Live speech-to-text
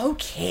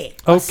Okay.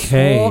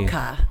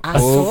 Ahsoka.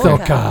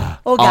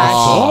 Oh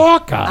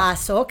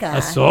gosh.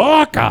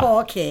 Ahsoka.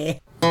 Okay.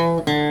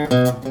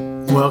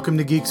 Welcome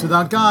to Geeks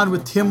Without God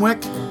with Tim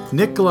Wick,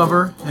 Nick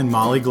Glover, and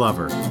Molly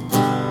Glover.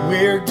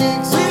 We're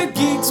geeks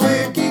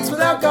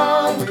without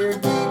God. We're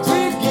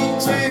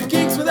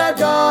geeks without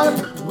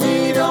God.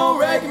 We don't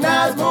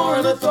recognize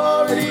moral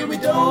authority. We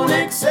don't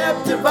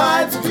accept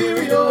divine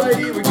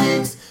superiority. We're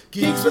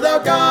geeks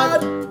without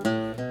God.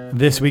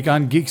 This week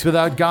on Geeks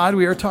Without God,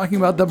 we are talking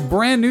about the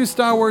brand new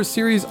Star Wars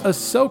series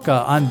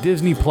Ahsoka on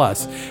Disney+.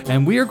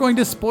 And we are going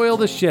to spoil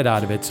the shit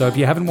out of it. So if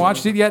you haven't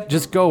watched it yet,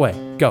 just go away.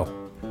 Go.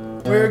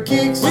 We're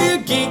geeks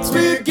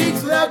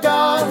without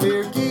God.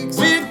 We're geeks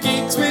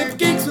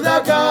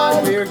without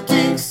God. We're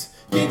geeks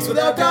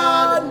without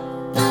God.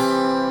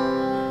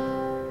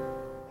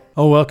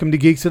 Oh, welcome to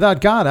Geeks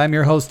Without God. I'm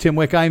your host, Tim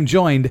Wick. I'm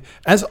joined,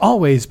 as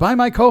always, by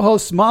my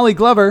co-hosts, Molly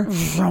Glover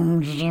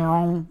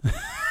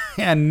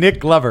and Nick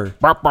Glover.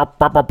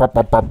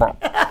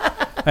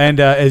 And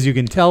as you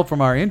can tell from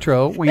our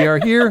intro, we are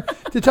here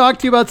to talk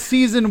to you about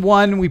season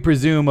 1, we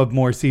presume, of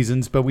more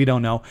seasons, but we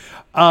don't know,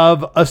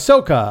 of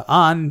Ahsoka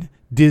on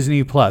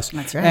Disney+. That's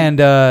right. And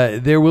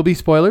there will be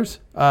spoilers,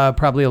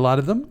 probably a lot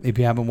of them. If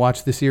you haven't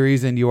watched the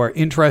series and you are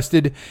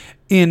interested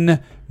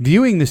in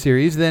viewing the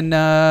series, then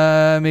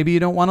maybe you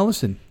don't want to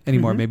listen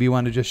anymore. Mm-hmm. Maybe you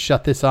want to just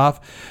shut this off,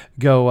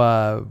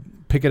 go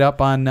pick it up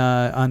on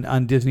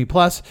Disney+.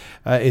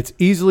 It's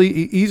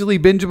easily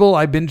bingeable.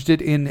 I binged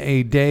it in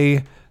a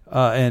day.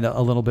 And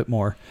a little bit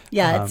more.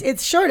 Yeah,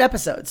 it's short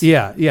episodes.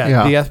 Yeah.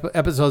 The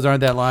episodes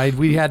aren't that long.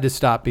 We had to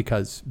stop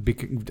because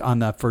on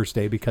that first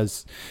day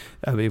because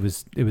it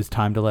was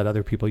time to let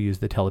other people use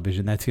the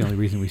television. That's the only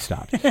reason we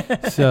stopped.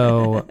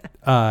 So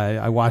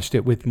I watched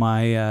it with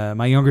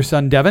my younger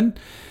son Devin,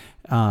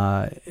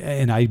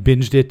 and I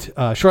binged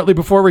it shortly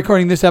before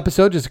recording this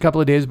episode, just a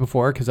couple of days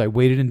before, because I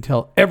waited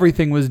until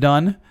everything was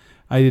done.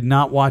 I did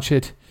not watch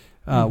it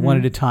one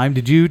at a time.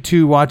 Did you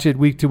two watch it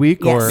week to week?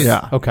 Yes. Or?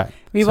 Yeah. Okay.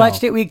 We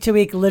watched it week to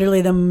week,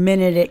 literally the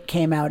minute it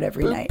came out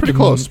every night. Pretty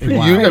close.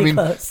 Pretty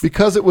close.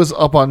 Because it was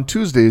up on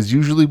Tuesdays,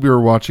 usually we were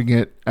watching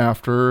it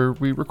after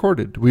we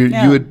recorded. We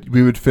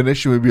would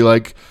finish and we'd be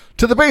like,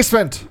 to the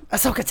basement.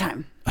 Ahsoka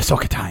time.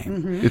 Ahsoka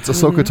time. Mm-hmm. It's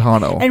Ahsoka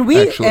Tano.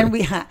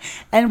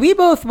 And we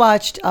both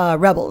watched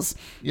Rebels.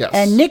 Yes.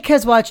 And Nick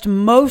has watched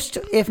most,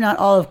 if not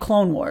all, of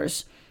Clone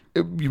Wars.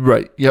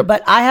 Right. Yep.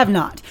 But I have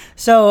not.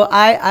 So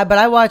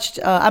I watched.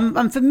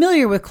 I'm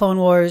familiar with Clone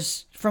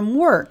Wars from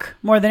work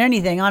more than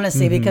anything,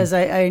 honestly, because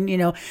I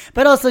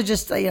but also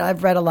just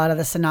I've read a lot of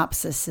the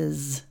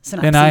synopsises.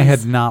 And I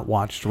had not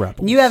watched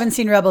Rebels. You haven't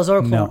seen Rebels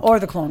or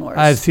the Clone Wars.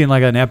 I've seen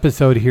like an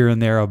episode here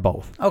and there of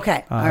both.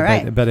 Okay, all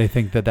right. But I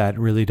think that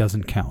really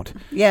doesn't count.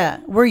 Yeah.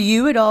 Were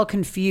you at all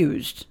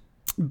confused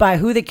by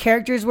who the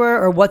characters were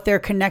or what their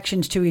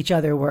connections to each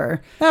other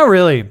were? Not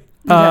really.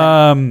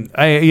 Okay.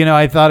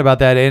 I thought about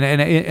that,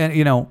 and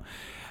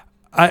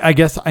I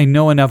guess I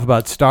know enough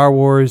about Star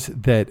Wars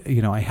that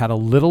I had a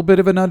little bit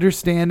of an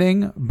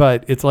understanding,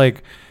 but it's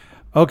like,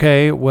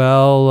 okay,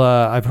 well,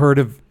 I've heard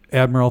of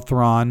Admiral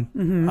Thrawn,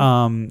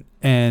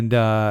 and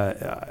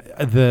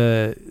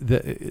the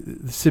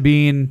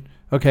Sabine.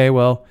 Okay,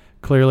 well,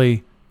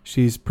 clearly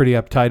she's pretty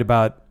uptight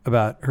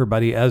about her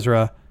buddy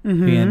Ezra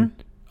being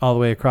all the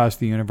way across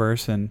the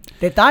universe, and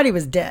they thought he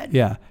was dead.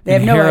 Yeah, they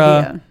have no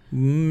idea.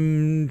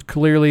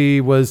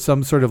 Clearly was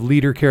some sort of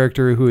leader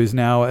character who is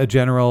now a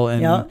general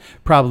and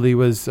probably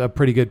was a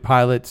pretty good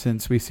pilot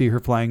since we see her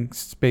flying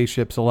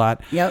spaceships a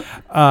lot. Yep.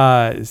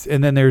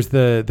 And then there's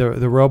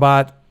the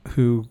robot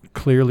who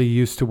clearly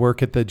used to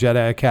work at the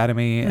Jedi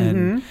Academy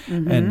and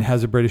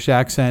has a British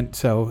accent.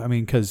 So, I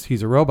mean, because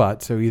he's a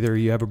robot. So either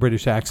you have a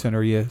British accent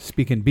or you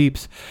speak in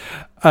beeps.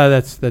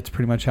 That's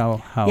pretty much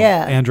how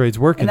androids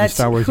work in the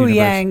Star Wars universe.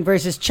 Yang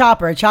versus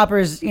Chopper.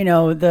 Chopper's, an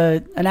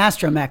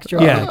astromech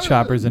droid. Yeah,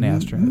 Chopper's an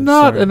astromech.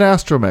 Not an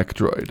astromech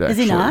droid, actually. Is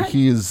he not?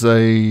 He's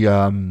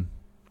a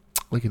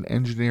like an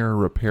engineer or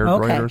repair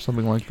droid or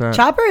something like that.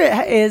 Chopper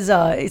is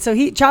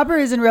Chopper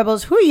is in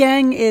Rebels. Hu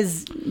Yang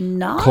is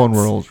not. Clone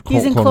Wars.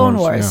 He's in Clone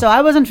Wars. Yeah. So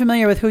I wasn't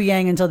familiar with Hu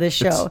Yang until this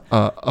show.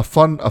 A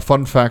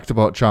fun fact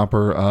about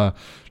Chopper.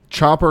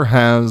 Chopper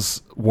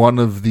has one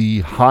of the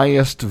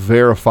highest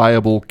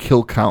verifiable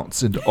kill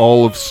counts in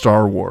all of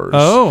Star Wars.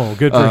 Oh,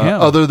 good for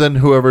him. Other than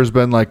whoever's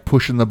been like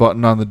pushing the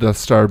button on the Death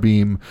Star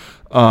beam.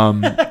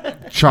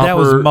 Chopper, that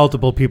was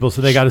multiple people,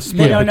 so they got to split.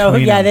 They don't know.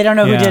 They don't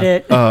know who did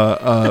it.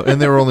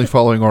 And they were only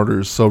following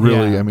orders. So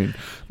really, I mean,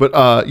 but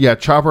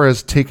Chopper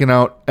has taken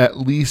out at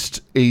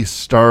least a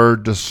Star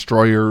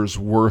Destroyer's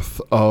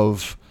worth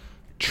of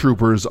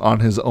troopers on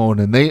his own,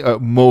 and they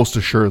most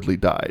assuredly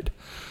died.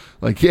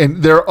 Like,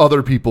 and there are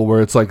other people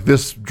where it's like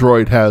this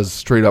droid has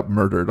straight up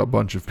murdered a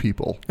bunch of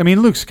people. I mean,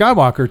 Luke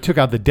Skywalker took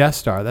out the Death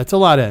Star. That's a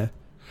lot of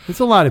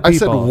people. I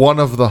said one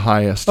of the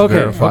highest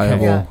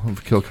verifiable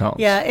kill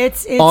counts. Yeah,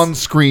 it's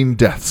on-screen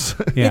deaths.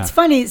 Yeah. It's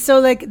funny. So,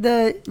 like,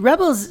 the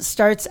Rebels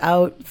starts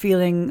out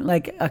feeling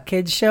like a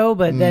kid's show,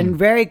 but then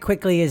very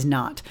quickly is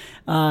not,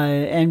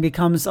 and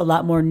becomes a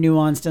lot more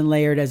nuanced and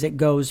layered as it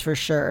goes, for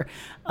sure.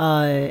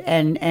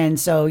 And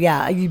so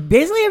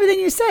basically everything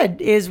you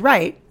said is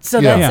right. So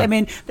Yeah. that's Yeah. I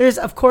mean, there's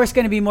of course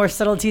going to be more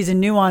subtleties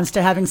and nuance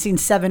to having seen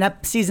 7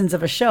 seasons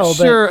of a show. But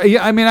Sure.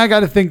 Yeah. I mean, I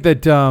got to think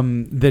that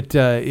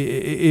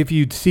if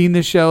you'd seen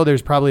the show,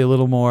 there's probably a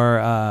little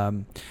more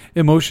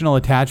emotional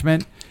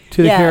attachment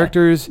to the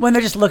characters. When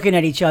they're just looking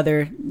at each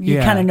other, you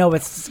Yeah. kind of know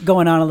what's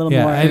going on a little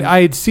Yeah, more.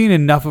 I had seen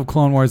enough of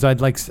Clone Wars. I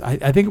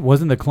think it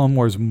wasn't the Clone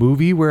Wars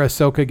movie where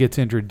Ahsoka gets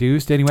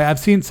introduced. Anyway, I've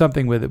seen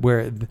something with it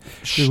where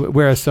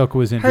Ahsoka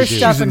was introduced.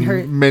 stuff She's in and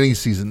her- many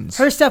seasons.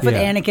 Her stuff with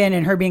Yeah. Anakin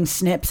and her being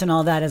Snips and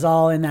all that is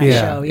all in that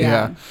Yeah. show.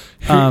 Yeah.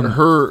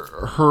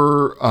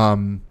 Her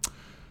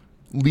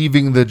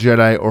leaving the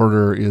Jedi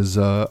Order is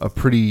a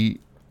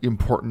pretty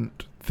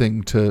important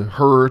thing to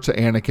her, to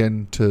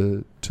Anakin,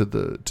 to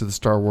the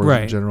Star Wars in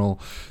Right. general.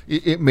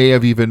 It may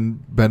have even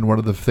been one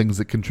of the things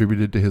that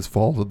contributed to his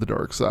fall to the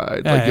dark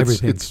side. Yeah,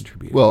 everything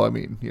contributed. Well, I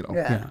mean,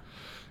 Yeah.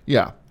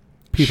 yeah.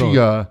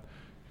 People-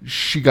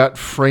 She got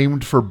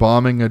framed for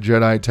bombing a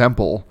Jedi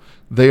temple.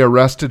 They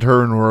arrested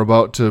her and were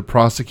about to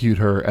prosecute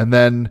her, and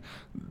then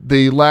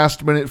they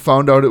last minute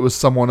found out it was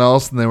someone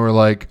else, and they were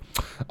like,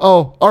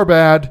 "Oh, our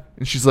bad."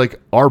 And she's like,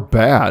 "Our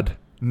bad?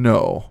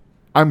 No,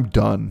 I'm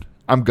done.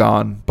 I'm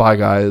gone. Bye,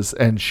 guys."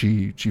 And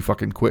she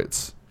fucking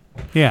quits.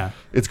 Yeah.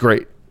 It's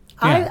great.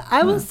 Yeah.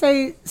 I will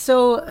say,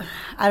 so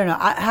I don't know,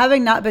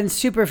 having not been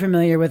super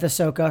familiar with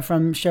Ahsoka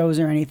from shows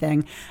or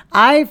anything,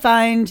 I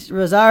find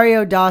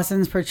Rosario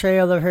Dawson's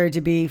portrayal of her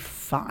to be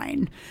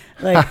fine.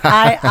 Like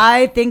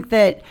I think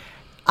that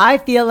I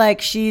feel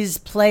like she's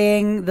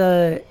playing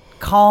the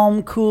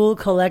calm, cool,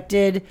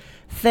 collected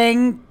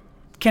thing.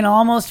 Can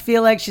almost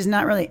feel like she's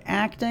not really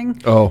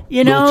acting. Oh,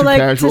 you little know, too like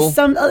casual?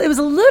 it was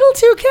a little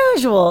too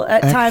casual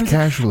at Act times.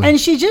 casually. And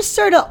she just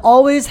sort of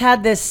always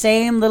had this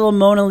same little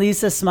Mona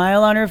Lisa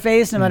smile on her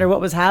face, no matter what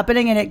was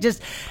happening. And it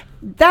just,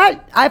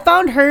 that, I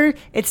found her,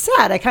 it's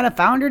sad. I kind of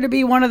found her to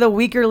be one of the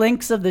weaker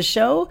links of the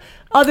show,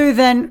 other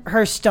than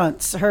her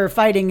stunts. Her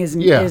fighting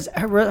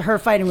her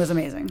fighting was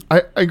amazing.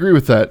 I agree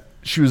with that.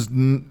 She was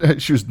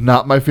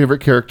not my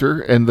favorite character,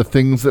 and the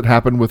things that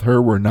happened with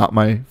her were not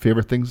my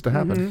favorite things to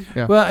happen.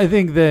 Yeah. Well, I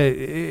think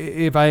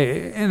that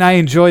I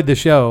enjoyed the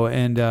show,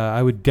 and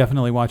I would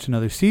definitely watch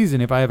another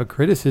season. If I have a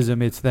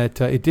criticism, it's that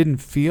it didn't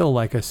feel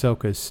like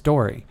Ahsoka's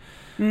story.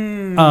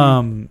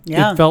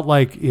 It felt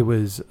like it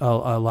was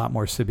a lot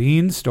more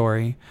Sabine's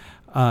story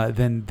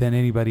than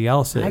anybody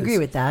else's. I agree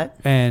with that.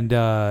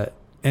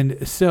 And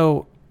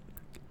so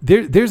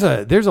there's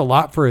a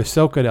lot for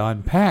Ahsoka to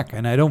unpack,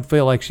 and I don't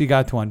feel like she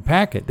got to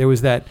unpack it. There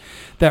was that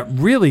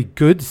really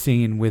good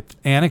scene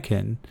with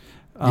Anakin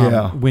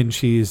when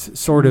she's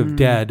sort of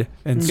dead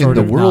and sort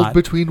In of the world not.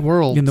 between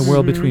worlds. In the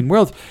world between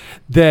worlds,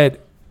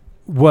 that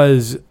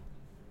was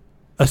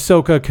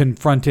Ahsoka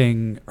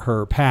confronting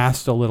her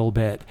past a little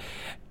bit.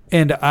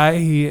 And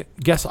I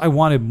guess I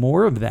wanted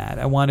more of that.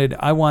 I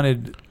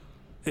wanted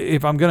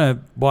if I'm going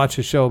to watch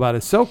a show about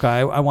Ahsoka,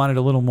 I wanted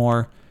a little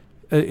more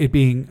it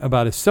being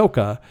about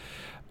Ahsoka.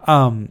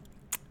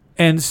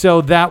 And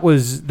so that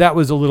was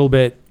a little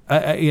bit,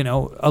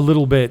 a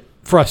little bit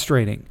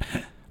frustrating.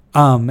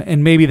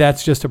 And maybe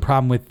that's just a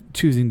problem with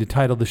choosing to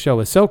title the show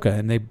Ahsoka.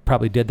 And they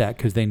probably did that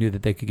because they knew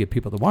that they could get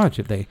people to watch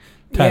if they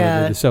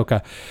titled it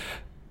Ahsoka.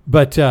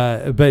 But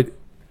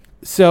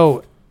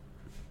so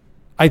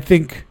I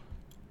think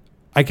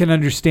I can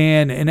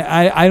understand, and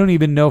I don't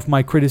even know if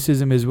my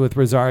criticism is with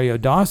Rosario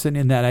Dawson,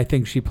 in that I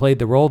think she played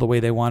the role the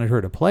way they wanted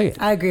her to play it.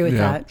 I agree with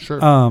that. Sure.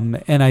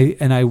 And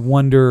I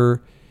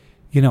wonder,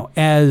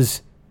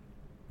 as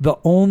the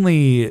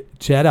only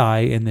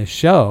Jedi in this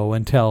show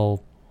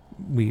until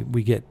we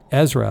get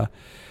Ezra,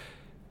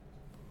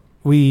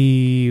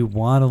 we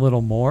want a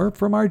little more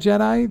from our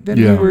Jedi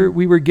than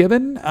we were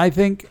given, I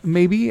think,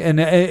 maybe, and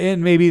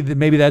maybe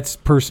that's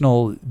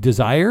personal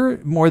desire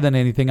more than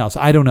anything else.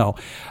 I don't know.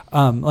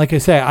 Like I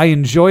say, I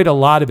enjoyed a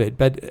lot of it,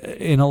 but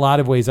in a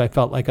lot of ways, I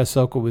felt like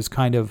Ahsoka was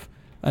kind of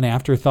an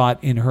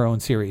afterthought in her own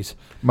series.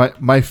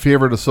 My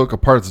favorite Ahsoka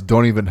parts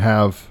don't even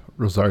have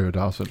Rosario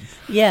Dawson.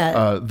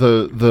 Yeah.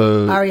 The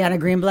Ariana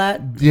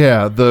Greenblatt.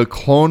 Yeah, the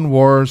Clone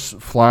Wars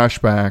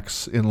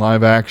flashbacks in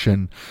live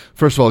action.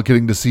 First of all,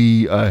 getting to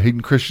see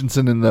Hayden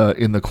Christensen in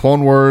the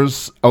Clone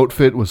Wars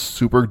outfit was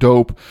super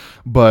dope,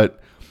 but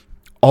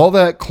all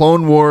that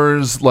Clone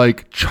Wars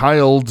like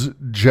child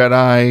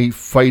Jedi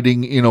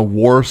fighting in a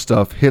war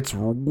stuff hits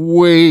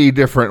way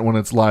different when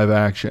it's live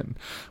action.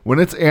 When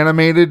it's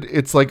animated,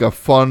 it's like a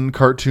fun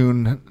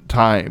cartoon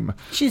time.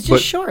 She's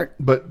just short.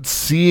 But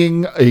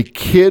seeing a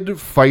kid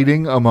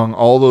fighting among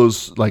all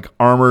those like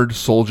armored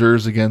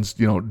soldiers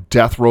against,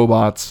 death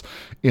robots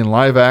in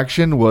live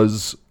action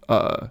was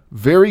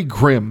very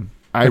grim.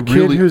 A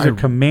kid who's a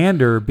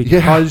commander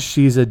because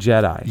she's a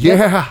Jedi.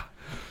 Yeah.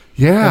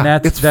 Yeah,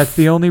 and that's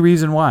the only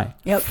reason why.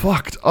 Yep.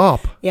 Fucked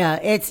up. Yeah,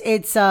 it's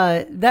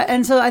that,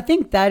 and so I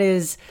think that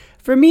is,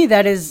 for me,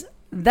 that is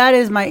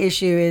my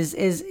issue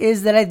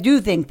is that I do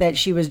think that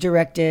she was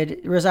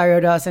directed, Rosario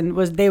Dawson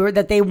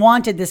they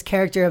wanted this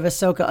character of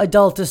Ahsoka,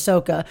 adult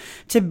Ahsoka,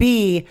 to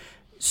be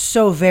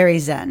so very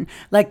zen.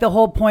 Like the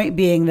whole point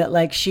being that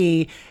like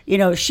she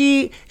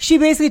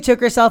basically took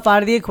herself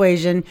out of the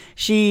equation.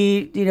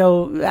 She,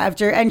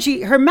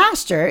 her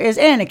master is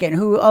Anakin,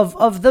 who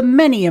of the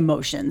many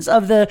emotions,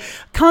 of the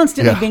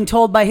constantly being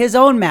told by his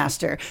own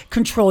master,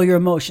 control your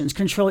emotions,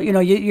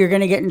 you're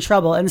going to get in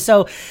trouble. And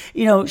so,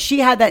 she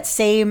had that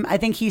same, I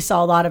think he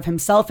saw a lot of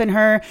himself in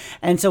her,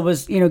 and so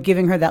was,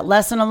 giving her that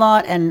lesson a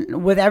lot.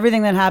 And with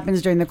everything that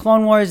happens during the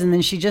Clone Wars, and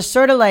then she just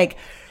sort of like,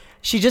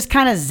 she just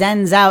kind of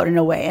zens out in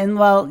a way. And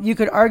while you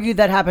could argue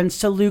that happens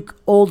to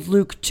old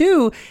Luke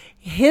too,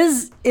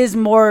 his is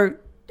more,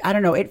 I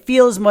don't know, it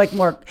feels like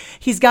more,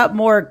 he's got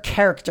more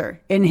character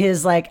in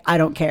his like, I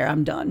don't care,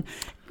 I'm done.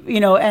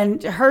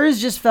 And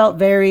hers just felt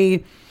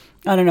very,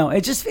 I don't know.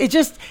 It just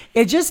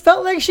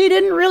felt like she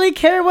didn't really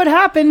care what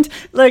happened.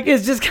 Like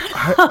it's just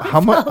kind of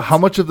how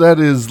much of that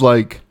is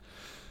like,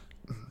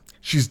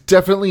 she's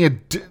definitely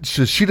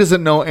she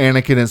doesn't know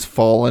Anakin has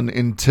fallen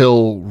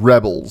until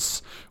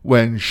Rebels,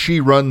 when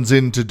she runs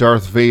into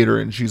Darth Vader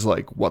and she's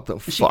like, what the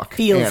fuck,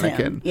 feels Anakin?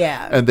 Him.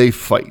 Yeah. And they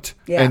fight.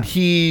 Yeah. And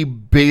he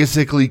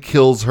basically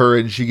kills her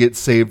and she gets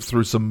saved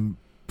through some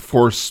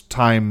Force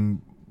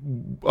time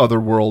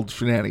otherworld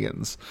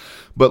shenanigans.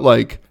 But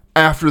like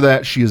after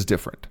that, she is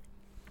different.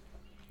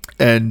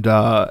 And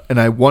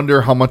I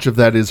wonder how much of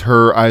that is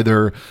her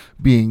either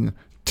being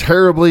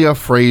terribly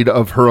afraid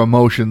of her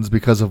emotions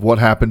because of what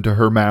happened to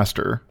her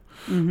master,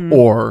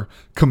 or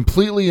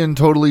completely and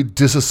totally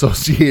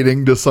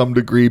disassociating to some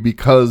degree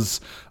because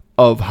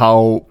of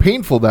how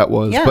painful that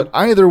was. Yeah. But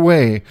either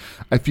way,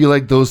 I feel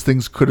like those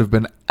things could have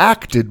been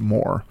acted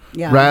more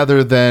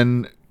rather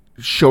than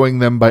showing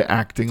them by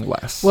acting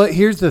less. Well,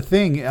 here's the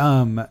thing.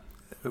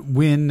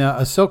 When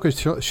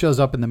Ahsoka shows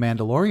up in The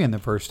Mandalorian the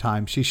first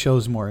time, she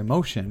shows more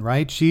emotion,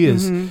 right?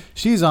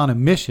 She's on a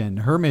mission.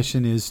 Her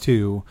mission is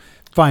to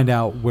find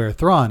out where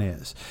Thrawn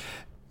is.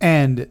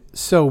 And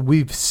so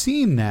we've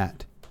seen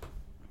that.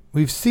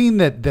 We've seen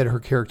that her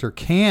character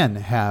can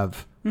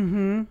have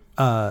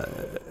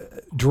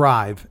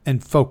drive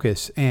and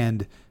focus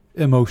and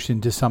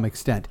emotion to some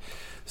extent.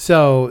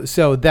 So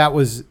that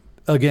was,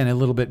 again, a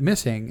little bit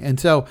missing. And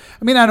so,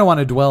 I mean, I don't want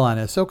to dwell on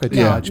Ahsoka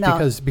too much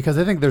because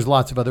I think there's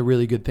lots of other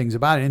really good things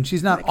about it. And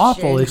she's not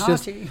awful. It's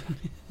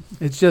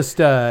just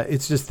that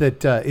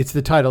it's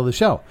the title of the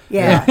show.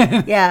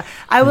 Yeah, yeah.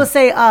 I will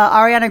say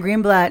Ariana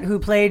Greenblatt, who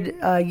played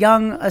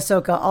young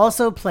Ahsoka,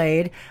 also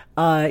played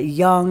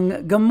young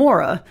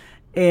Gamora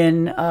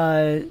in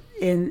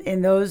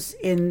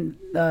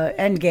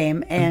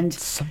Endgame, and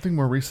something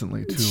more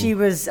recently too. She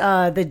was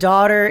the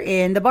daughter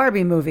in the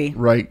Barbie movie,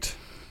 right?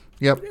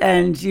 Yep.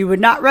 And you would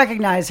not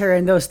recognize her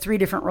in those 3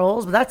 different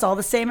roles, but that's all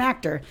the same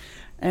actor.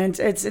 And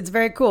it's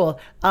very cool.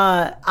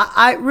 I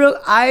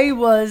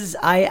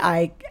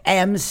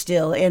am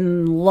still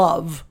in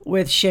love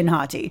with Shin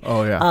Hati.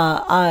 Oh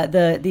yeah.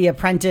 The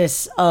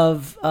apprentice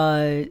of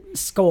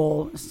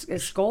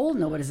Skoll?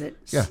 No, what is it?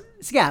 Yeah.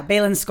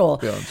 Baylan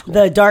Skoll.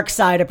 The dark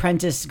side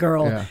apprentice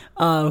girl,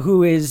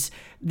 who is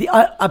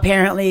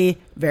apparently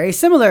very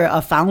similar,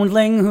 a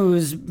foundling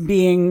who's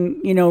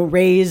being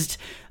raised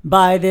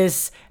by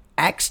this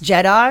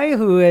ex-Jedi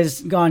who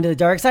has gone to the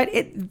dark side.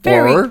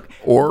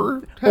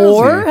 Or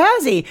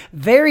has he?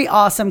 Very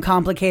awesome,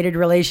 complicated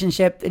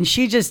relationship. And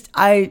she just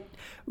had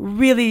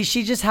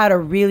a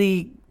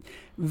really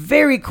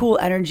very cool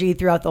energy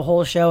throughout the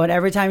whole show. And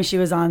every time she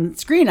was on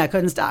screen, I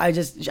couldn't stop. I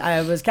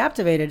was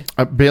captivated.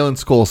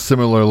 Baylan Skoll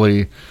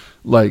similarly,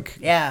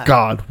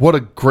 God, what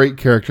a great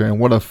character and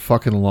what a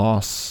fucking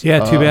loss.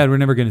 Yeah, too bad we're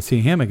never going to see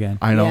him again.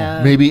 I know.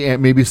 Yeah.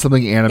 Maybe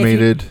something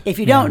animated. If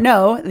you don't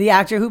know, the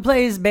actor who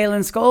plays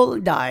Baylan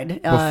Skoll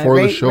died.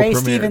 Before the show Ray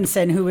premiered.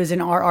 Stevenson, who was in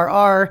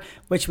RRR,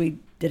 which we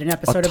did an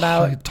episode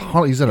about.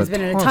 He's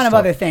been in a ton of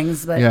other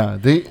things. But yeah,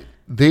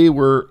 they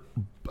were,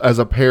 as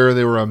a pair,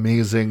 they were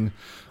amazing.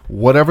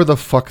 Whatever the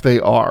fuck they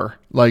are.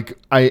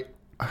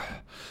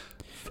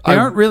 They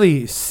aren't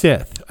really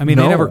Sith. I mean,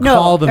 No. they never No,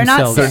 call they're not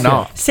themselves They're Sith.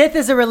 not. Sith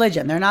is a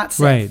religion. They're not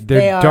Sith. Right, they're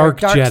They are dark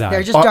Jedi.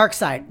 They're just dark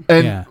side.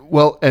 And Yeah.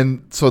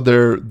 and so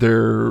their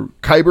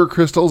kyber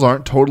crystals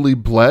aren't totally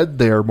bled.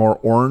 They are more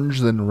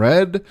orange than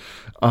red.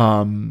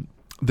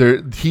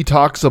 He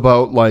talks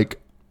about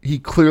he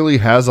clearly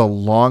has a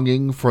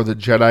longing for the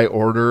Jedi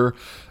Order,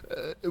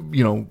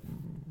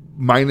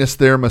 minus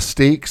their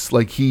mistakes.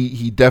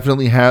 He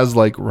definitely has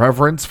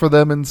reverence for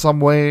them in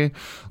some way.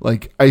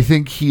 I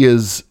think he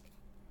is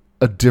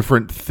a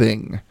different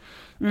thing.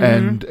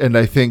 And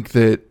I think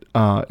that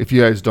if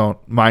you guys don't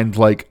mind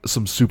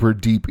some super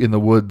deep in the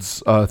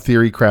woods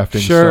theory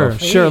crafting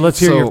stuff. Sure. Let's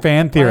hear your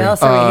fan theory. What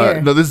else are we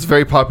here? No, this is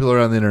very popular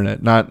on the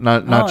internet. Not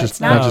it's just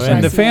not. not just and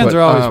me. the fans But,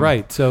 are always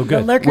right. So The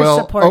good. lurkers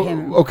support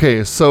him.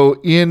 Okay, so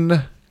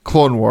in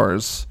Clone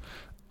Wars,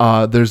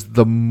 there's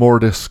the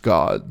Mortis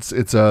gods.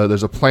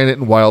 There's a planet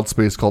in wild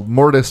space called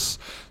Mortis.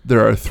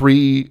 There are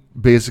 3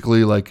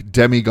 basically like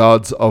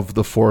demigods of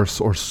the Force,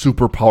 or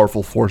super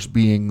powerful Force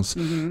beings.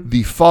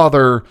 The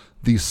Father,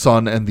 the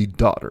Son, and the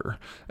Daughter.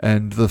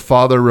 And the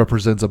Father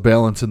represents a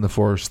balance in the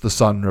Force. The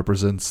Son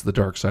represents the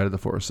dark side of the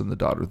Force, and the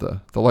Daughter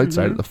the light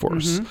side of the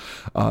Force.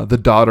 The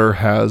Daughter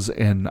has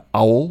an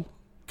owl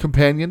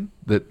companion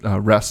that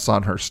rests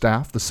on her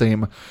staff, the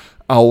same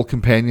owl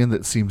companion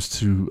that seems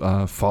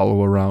to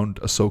follow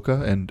around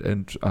Ahsoka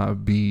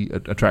and be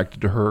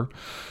attracted to her.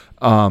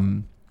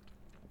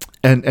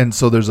 And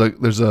so there's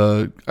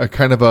a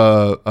kind of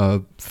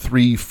a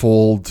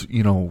threefold,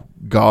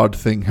 God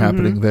thing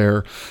happening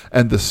there,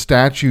 and the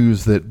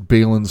statues that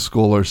Baylan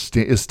Skoll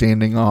is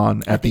standing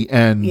on at the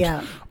end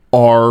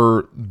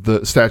are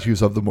the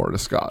statues of the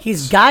Mortis gods.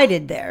 He's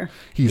guided there.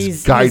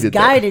 He's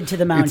guided to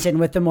the mountain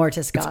with the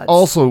Mortis gods. It's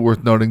also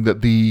worth noting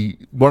that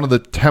one of the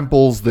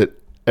temples that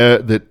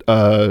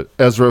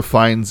Ezra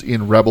finds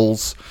in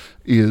Rebels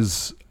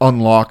is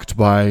unlocked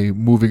by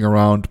moving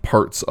around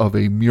parts of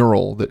a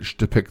mural that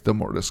depict the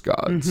Mortis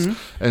gods.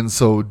 And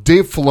so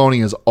Dave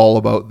Filoni is all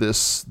about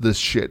this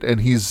shit,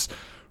 and he's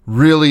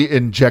really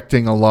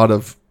injecting a lot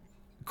of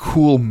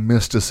cool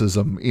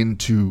mysticism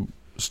into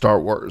Star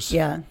Wars.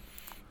 Yeah.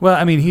 Well,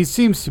 I mean, he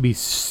seems to be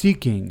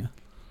seeking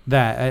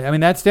that. I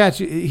mean, that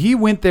statue, he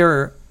went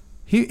there,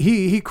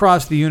 he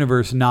crossed the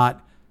universe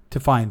not to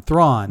find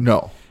Thrawn.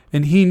 No.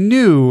 And he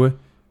knew,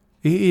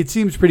 it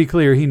seems pretty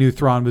clear he knew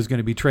Thrawn was going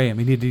to betray him.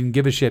 And he didn't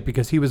give a shit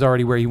because he was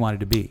already where he wanted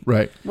to be.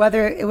 Right.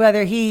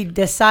 Whether he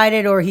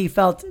decided or he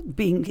felt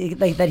being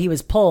like that he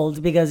was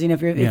pulled, because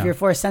if you're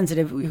Force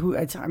sensitive,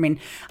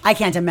 I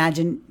can't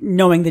imagine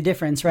knowing the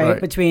difference,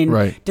 right?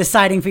 Between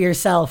deciding for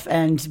yourself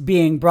and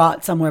being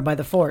brought somewhere by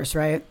the Force,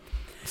 right?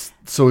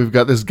 So we've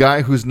got this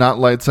guy who's not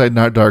light side,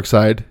 not dark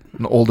side,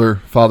 an older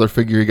father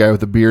figure guy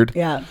with a beard.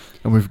 Yeah.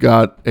 And we've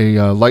got a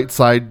light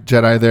side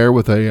Jedi there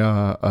with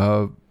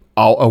a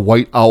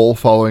white owl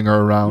following her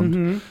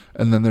around.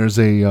 And then there's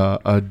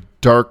a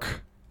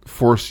dark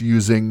Force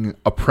using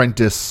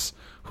apprentice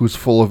who's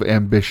full of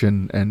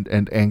ambition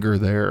and anger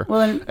there.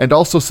 Well, and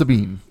also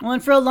Sabine. Well,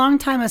 and for a long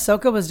time,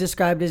 Ahsoka was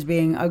described as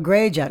being a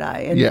gray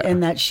Jedi, in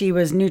that she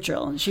was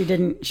neutral. She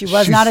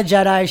was not a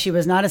Jedi. She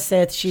was not a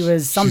Sith. She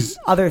was some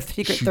other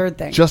secret third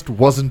thing. Just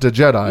wasn't a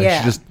Jedi. Yeah.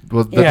 She just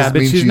was.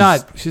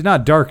 But she's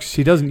not dark.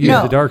 She doesn't use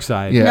the dark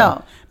side. Yeah.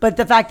 No, but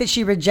the fact that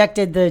she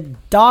rejected the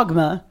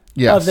dogma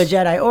of the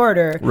Jedi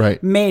Order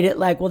made it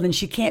like, well, then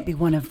she can't be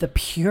one of the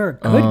pure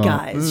good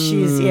guys.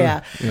 She's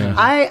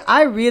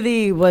I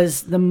really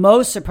was the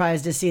most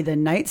surprised to see the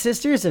Night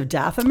Sisters of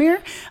Dathomir.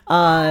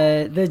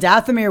 The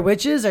Dathomir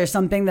witches are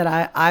something that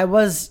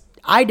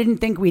I didn't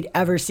think we'd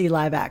ever see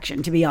live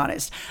action, to be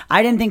honest.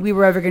 I didn't think we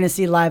were ever going to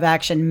see live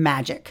action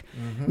magic.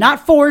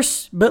 Not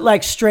Force, but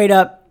like straight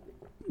up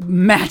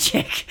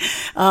magic,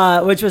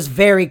 which was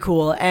very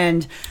cool.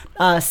 And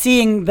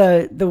seeing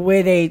the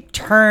way they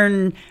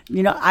turn,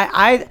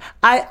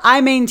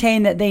 I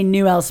maintain that they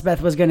knew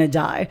Elspeth was going to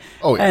die,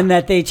 and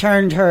that they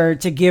turned her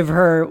to give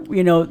her,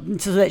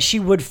 so that she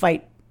would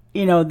fight,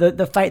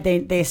 the fight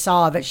they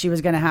saw that she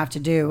was going to have to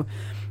do.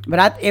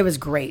 But it was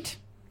great.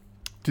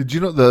 Did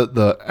you know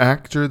the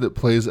actor that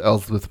plays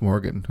Elspeth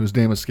Morgan, whose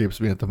name escapes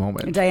me at the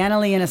moment? Diana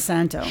Liana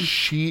Santo.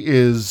 She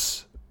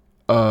is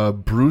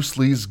Bruce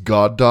Lee's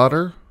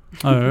goddaughter.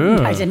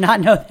 Oh. I did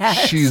not know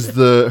that.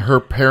 Her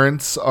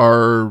parents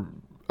are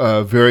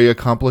very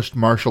accomplished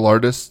martial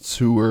artists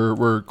who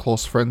were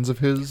close friends of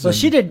his. Well,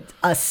 she did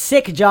a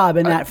sick job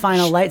in that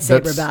final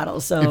lightsaber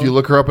battle. So if you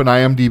look her up on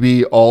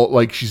IMDb,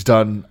 she's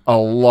done a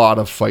lot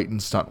of fight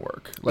and stunt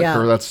work.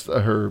 That's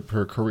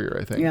her career,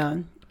 I think. Yeah.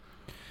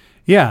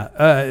 Yeah,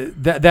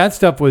 that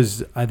stuff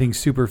was, I think,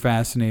 super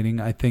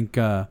fascinating. I think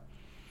I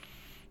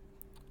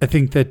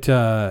think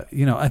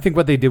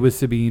what they did with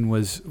Sabine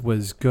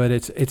was good.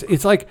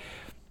 It's like,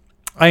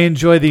 I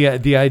enjoy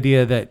the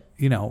idea that,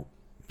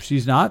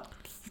 she's not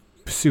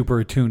super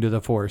attuned to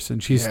the Force,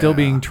 and she's still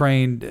being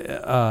trained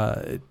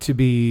to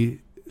be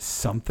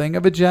something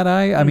of a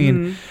Jedi. I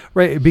mean,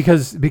 right,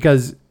 because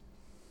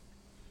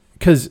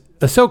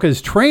Ahsoka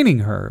is training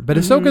her, but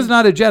Ahsoka's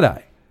not a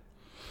Jedi.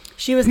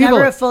 She was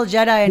never a full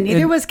Jedi, and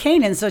neither was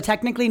Kanan, so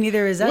technically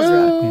neither is Ezra.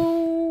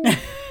 Well,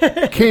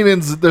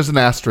 Kanan's, there's an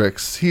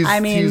asterisk.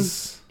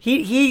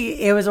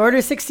 It was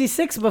Order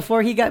 66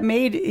 before he got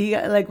made. He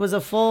was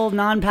a full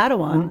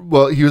non-Padawan.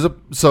 Well, he was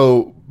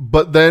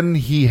but then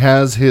he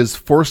has his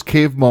Force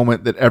Cave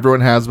moment that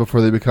everyone has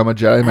before they become a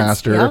Jedi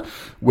Master,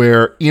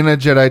 where in a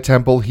Jedi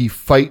temple he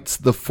fights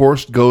the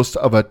Forced ghost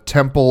of a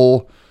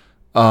temple.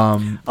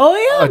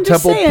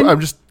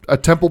 A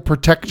temple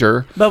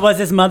protector. But was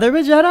his mother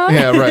a Jedi?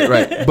 Yeah,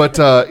 right. But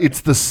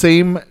it's the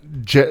same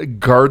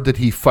guard that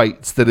he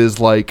fights that is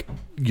like,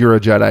 you're a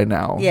Jedi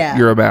now. Yeah.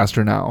 You're a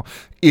master now.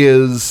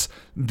 Is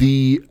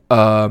the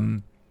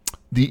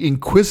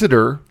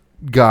Inquisitor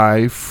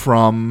guy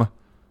from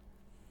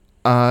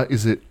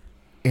is it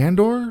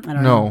Andor? I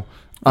don't know.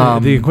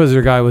 The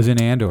Inquisitor guy was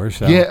in Andor,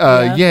 so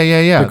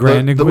Yeah. The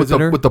Grand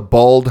Inquisitor? with the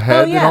bald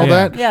head and all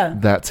that. Yeah.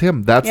 That's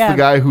him. That's the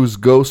guy whose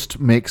ghost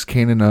makes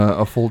Kanan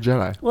a full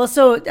Jedi. Well,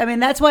 so I mean,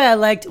 that's why I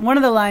liked one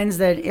of the lines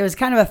that it was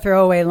kind of a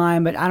throwaway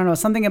line, but I don't know,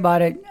 something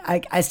about it.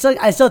 I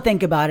still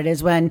think about it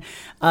is when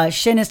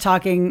Shin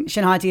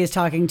Hati is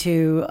talking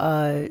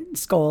to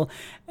Skull,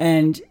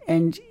 and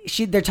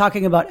they're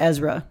talking about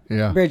Ezra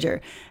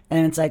Bridger,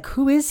 and it's like,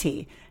 who is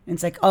he? And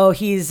it's like, oh,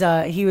 he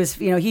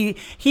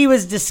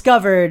was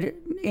discovered,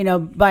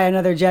 by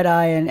another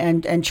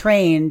Jedi and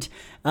trained,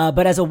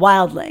 but as a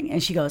wildling.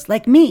 And she goes,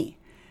 like me.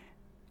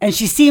 And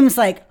she seems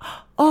like,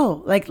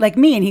 oh, like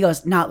me. And he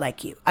goes, not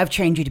like you. I've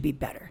trained you to be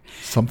better.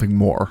 Something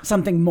more.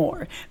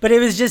 But it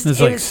was just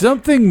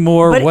something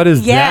more. What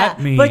does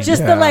that mean? But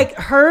just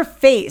her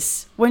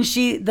face when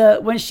she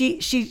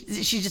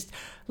just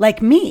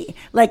like me,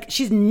 like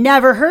she's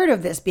never heard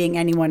of this being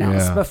anyone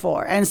else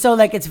before, and so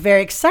like it's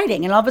very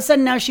exciting. And all of a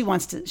sudden now she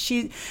wants to.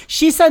 She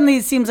suddenly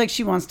seems like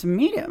she wants to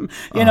meet him.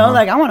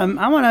 Like I want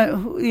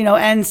to.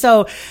 And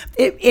so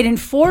it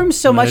informs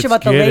so much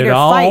about the later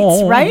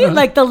fights, right?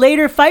 Like the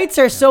later fights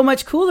are so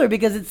much cooler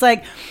because it's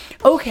like,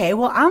 okay,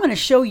 well I'm going to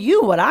show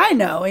you what I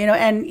know,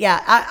 And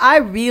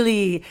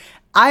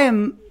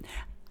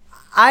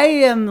I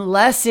am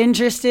less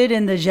interested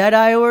in the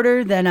Jedi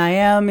Order than I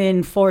am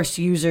in Force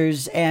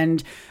users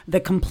and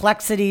the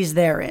complexities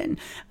therein.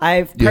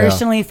 I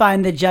personally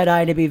find the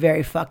Jedi to be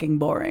very fucking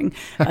boring.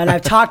 And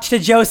I've talked to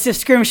Joseph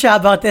Scrimshaw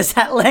about this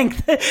at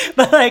length.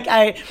 But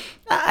like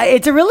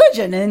it's a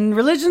religion and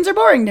religions are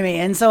boring to me.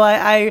 And so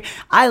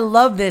I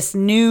love this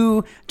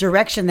new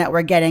direction that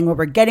we're getting, where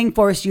we're getting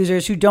Force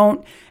users who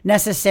aren't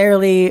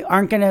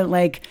going to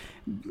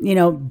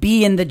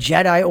be in the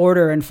Jedi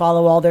Order and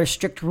follow all their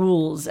strict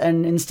rules,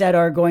 and instead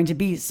are going to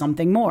be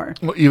something more.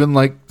 Well, even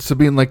like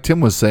Sabine, like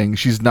Tim was saying,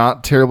 she's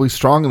not terribly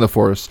strong in the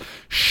Force.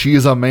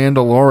 She's a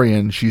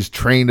Mandalorian. She's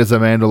trained as a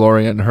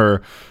Mandalorian.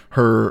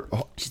 Her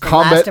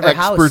combat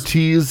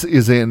expertise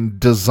is in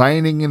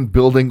designing and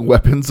building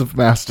weapons of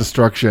mass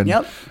destruction.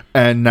 Yep.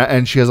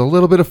 And she has a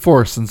little bit of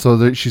Force, and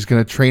so she's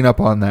going to train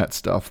up on that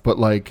stuff. But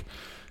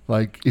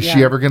is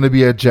she ever going to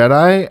be a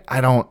Jedi?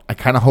 I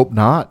kind of hope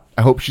not.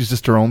 I hope she's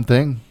just her own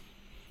thing.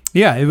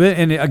 Yeah,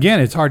 and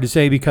again, it's hard to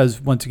say because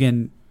once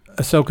again,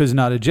 Ahsoka's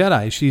not a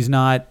Jedi. She's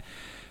not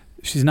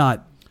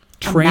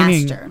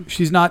training.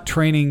 She's not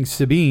training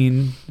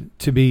Sabine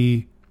to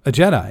be a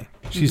Jedi.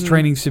 She's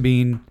training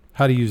Sabine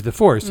how to use the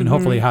Force and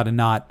hopefully how to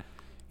not,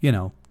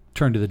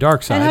 turn to the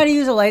dark side and how to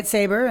use a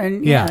lightsaber.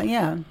 And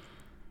yeah.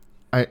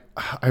 I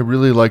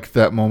really like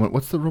that moment.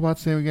 What's the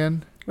robot's name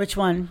again? Which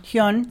one?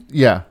 Hyun.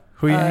 Yeah.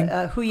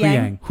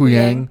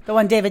 Huyang. The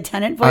one David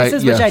Tennant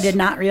voices, which I did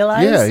not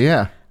realize.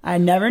 Yeah. I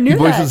never knew he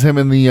voices him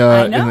in the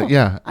I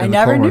know. I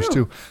never knew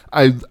too.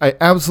 I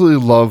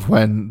absolutely love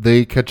when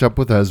they catch up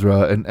with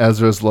Ezra and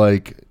Ezra's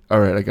like, all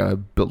right, I gotta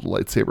build a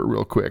lightsaber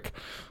real quick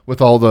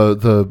with all the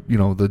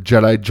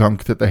Jedi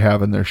junk that they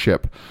have in their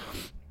ship.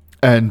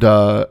 And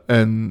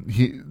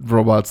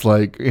robot's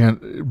like, and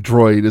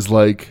droid is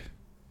like,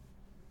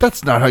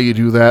 that's not how you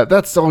do that.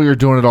 That's all, you're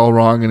doing it all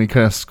wrong. And he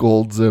kind of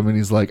scolds him and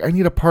he's like, I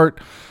need a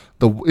part.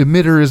 The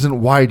emitter isn't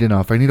wide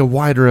enough. I need a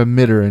wider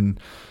emitter. And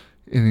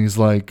he's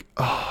like,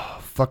 oh,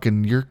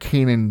 fucking, you're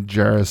Kanan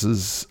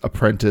Jarrus's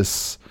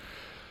apprentice.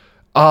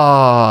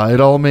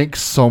 It all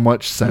makes so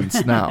much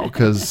sense now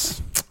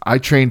because I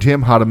trained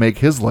him how to make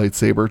his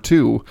lightsaber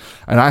too.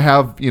 And I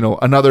have,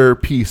 another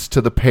piece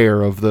to the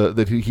pair of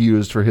that he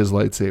used for his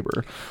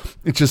lightsaber.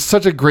 It's just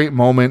such a great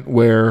moment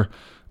where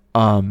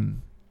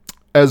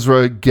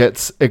Ezra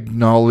gets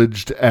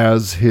acknowledged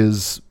as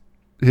his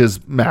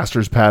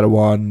master's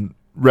Padawan,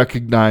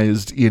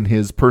 recognized in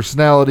his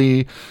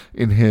personality,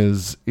 in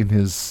his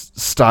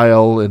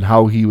style, and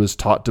how he was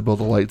taught to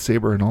build a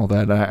lightsaber and all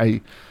that.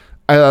 I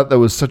thought that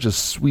was such a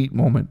sweet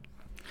moment.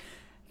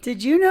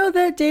 Did you know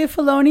that Dave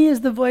Filoni is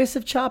the voice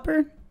of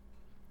Chopper?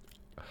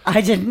 I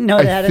didn't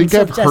know that. I think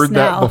I've heard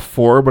that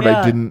before, but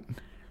I didn't.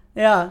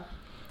 Yeah,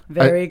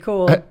 very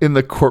cool. In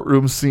the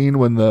courtroom scene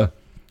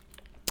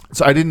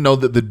so I didn't know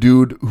that the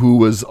dude who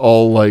was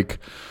all like,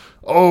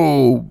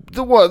 oh,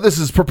 this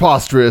is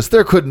preposterous. The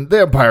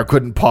Empire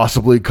couldn't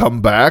possibly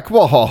come back.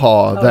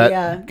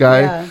 That guy.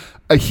 Yeah.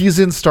 He's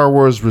in Star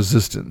Wars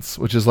Resistance,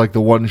 which is like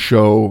the one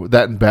show,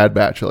 that and Bad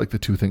Batch are like the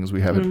two things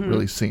we haven't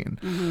really seen.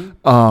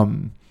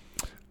 When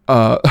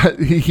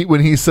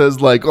he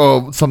says like,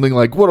 oh, something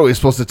like, what are we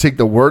supposed to take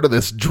the word of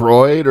this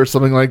droid or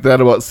something like that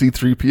about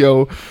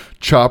C-3PO,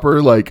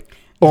 Chopper, like,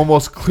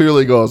 almost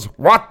clearly goes,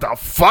 what the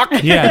fuck?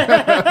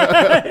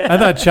 Yeah. I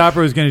thought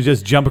Chopper was going to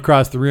just jump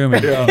across the room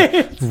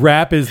and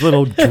wrap his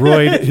little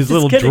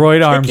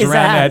droid arms around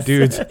that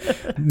dude's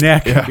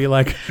neck and be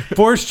like,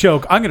 Force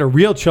choke. I'm going to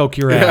real choke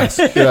your ass.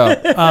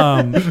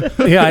 I'm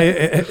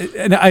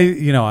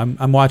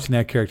watching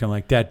that character. I'm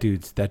like, that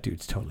dude's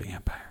totally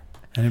Empire.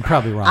 And I'm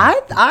probably wrong.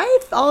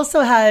 I've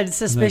also had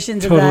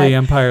suspicions of that. Totally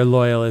Empire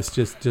loyalist,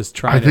 just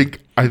trying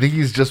I think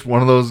he's just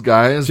one of those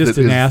guys. Just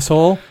an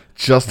asshole.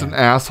 Just an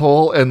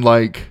asshole, and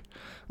like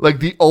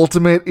the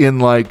ultimate in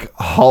like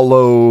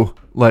hollow,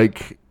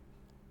 like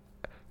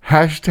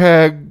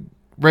hashtag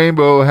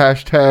rainbow,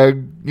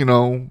 hashtag,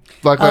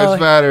 Black Lives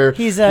Matter.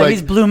 He's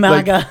blue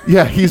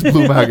MAGA. He's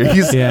blue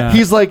MAGA.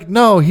 He's like,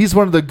 no, he's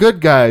one of the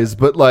good guys,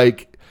 but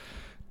like,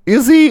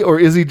 is he, or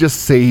is he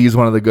just say he's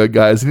one of the good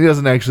guys and he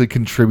doesn't actually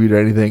contribute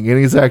anything and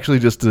he's actually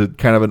just a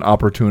kind of an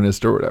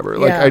opportunist or whatever?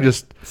 Like, I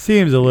just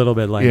seems a little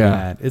bit like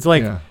that. It's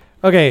like,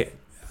 okay,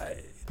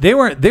 they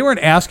weren't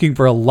asking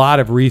for a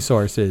lot of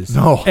resources.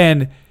 No.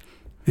 And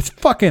it's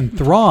fucking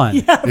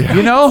Thrawn.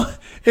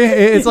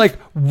 It's like,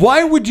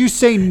 why would you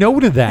say no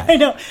to that? I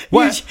know.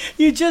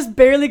 You just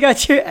barely got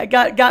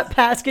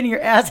past getting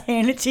your ass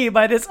handed to you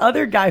by this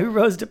other guy who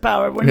rose to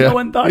power when no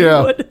one thought he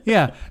would.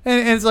 Yeah.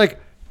 And it's like,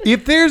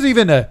 if there's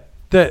even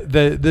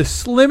the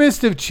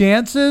slimmest of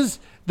chances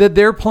that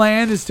their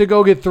plan is to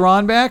go get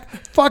Thrawn back,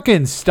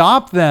 fucking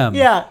stop them.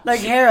 Yeah,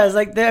 like Hera's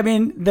like,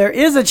 there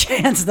is a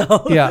chance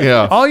though.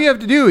 Yeah. All you have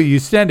to do, you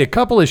send a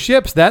couple of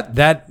ships. That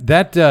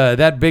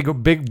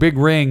big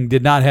ring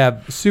did not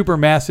have super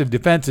massive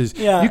defenses.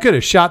 Yeah. You could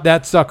have shot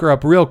that sucker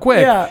up real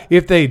quick. Yeah.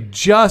 If they'd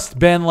just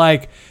been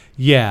like,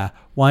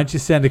 why don't you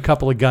send a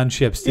couple of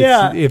gunships?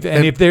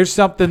 If there's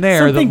something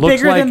there that looks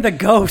bigger like than the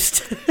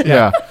Ghost.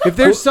 If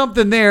there's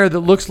something there that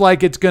looks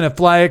like it's going to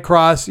fly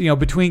across,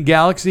 between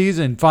galaxies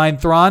and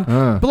find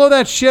Thrawn, blow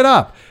that shit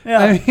up.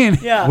 I mean,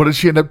 what did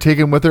she end up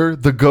taking with her?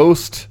 The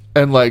Ghost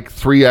and like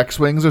 3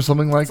 X-wings or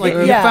something like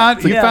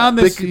that. You found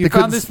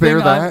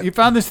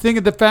this thing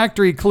at the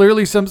factory,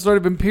 clearly some sort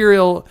of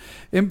imperial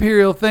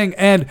thing,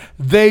 and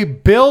they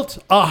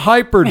built a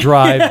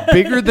hyperdrive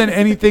bigger than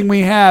anything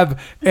we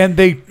have, and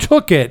they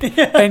took it,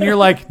 and you're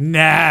like,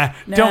 nah,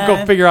 don't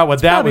go figure out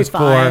what that was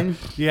fine.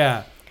 for.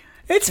 Yeah.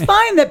 It's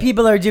fine that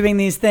people are doing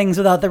these things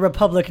without the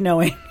Republic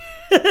knowing.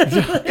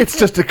 It's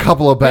just a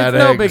couple of bad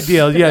eggs. No big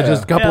deal.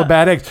 Just a couple of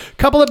bad eggs.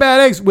 Couple of bad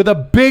eggs with a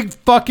big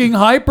fucking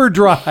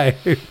hyperdrive.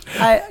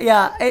 I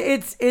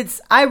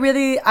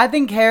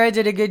think Hera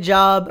did a good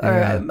job,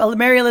 or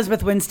Mary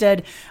Elizabeth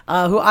Winstead,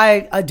 who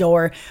I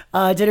adore,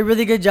 did a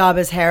really good job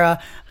as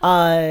Hera.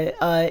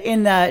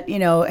 In that,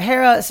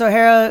 Hera. So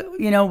Hera,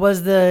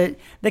 was the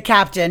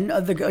captain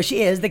of the.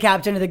 She is the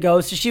captain of the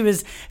Ghost.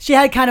 She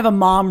had kind of a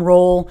mom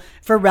role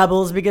for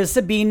Rebels because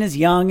Sabine is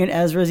young and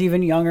Ezra's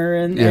even younger,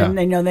 and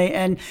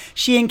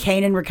she and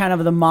Kanan were kind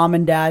of the mom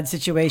and dad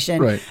situation.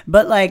 Right.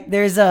 But like,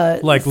 there's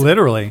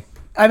literally.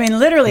 I mean,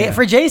 literally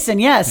for Jason,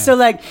 yes. Yeah. So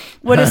like,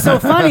 what is so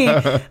funny?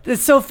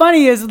 It's so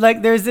funny is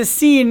like, there's this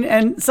scene,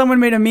 and someone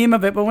made a meme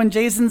of it. But when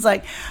Jason's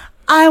like,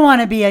 I want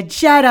to be a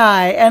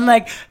Jedi, and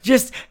like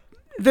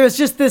there's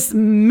just this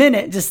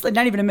minute, just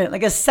not even a minute,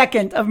 like a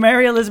second of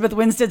Mary Elizabeth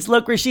Winstead's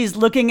look where she's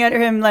looking at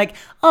him like,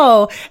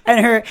 oh,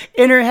 and her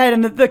in her head,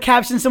 and the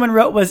caption someone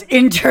wrote was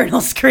internal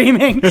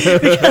screaming because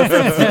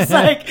it's just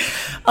like,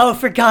 oh,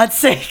 for God's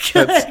sake.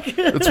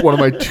 That's one of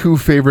my 2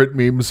 favorite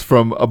memes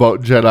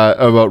about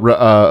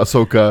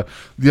Ahsoka.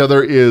 The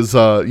other is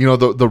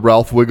the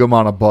Ralph Wiggum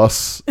on a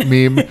bus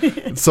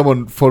meme.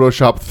 Someone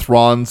photoshopped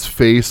Thrawn's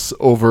face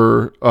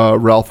over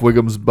Ralph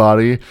Wiggum's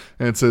body,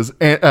 and it says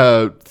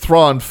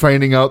Thrawn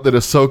finding out that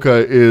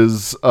Ahsoka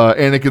is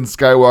Anakin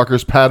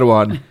Skywalker's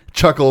Padawan.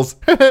 Chuckles,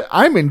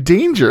 I'm in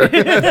danger.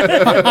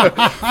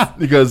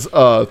 Because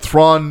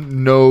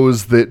Thrawn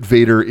knows that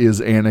Vader is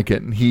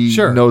Anakin. He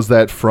knows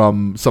that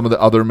from some of the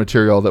other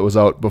material that was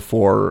out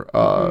before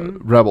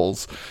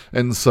Rebels.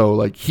 And so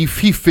like he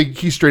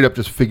straight up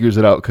just figures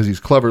it out because he's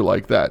clever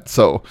like that.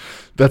 So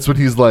that's what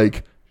he's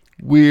like,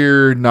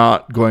 we're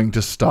not going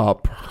to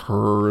stop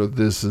her.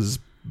 This is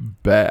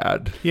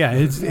bad. Yeah,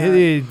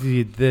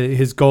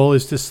 his goal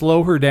is to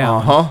slow her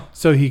down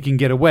so he can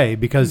get away,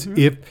 because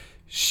if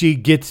she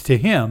gets to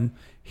him,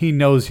 he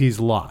knows he's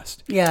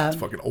lost. Yeah. It's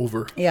fucking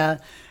over. Yeah.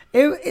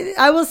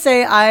 I will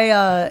say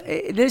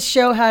this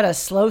show had a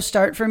slow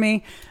start for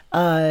me.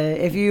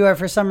 If you are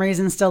for some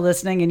reason still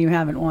listening and you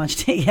haven't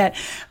watched it yet,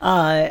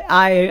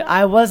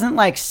 I wasn't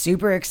like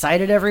super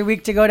excited every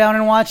week to go down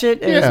and watch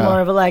it. It was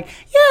more of a like,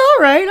 all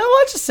right, I'll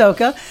watch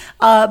Ahsoka.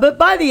 But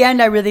by the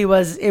end, it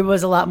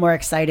was a lot more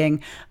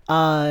exciting.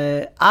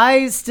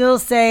 I still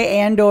say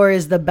Andor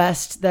is the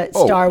best that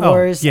Star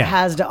Wars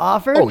has to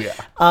offer. Oh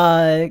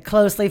yeah.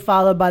 Closely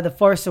followed by The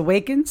Force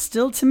Awakens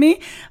still to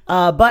me.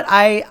 But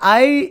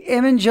I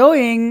am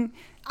enjoying.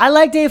 I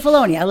like Dave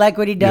Filoni. I like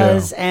what he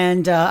does,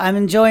 and I'm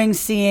enjoying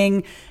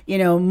seeing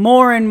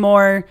more and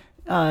more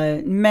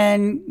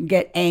men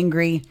get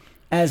angry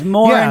as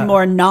more and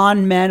more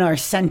non-men are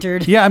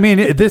centered. Yeah, I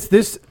mean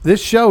this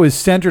show is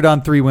centered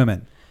on 3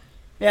 women.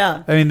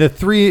 Yeah, I mean the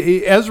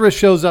 3. Ezra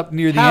shows up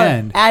near the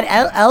end. Add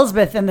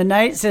Elsbeth and the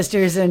Night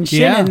Sisters and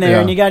Shin in there,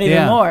 and you got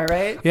even more,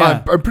 right?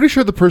 Yeah, I'm pretty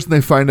sure the person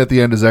they find at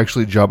the end is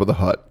actually Jabba the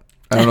Hutt.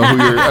 I don't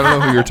know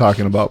who you're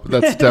talking about,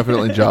 but that's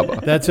definitely Jabba.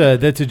 That's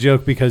a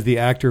joke because the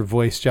actor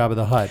voiced Jabba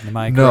the Hutt. Am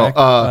I correct?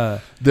 No,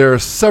 there are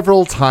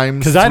several times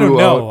because I don't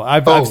know.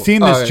 I've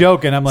seen this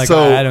joke and I'm like,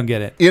 I don't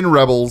get it. In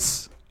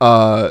Rebels,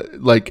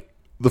 like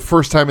the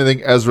first time I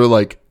think Ezra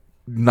like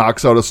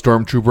knocks out a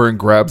stormtrooper and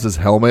grabs his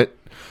helmet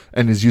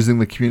and is using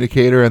the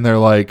communicator, and they're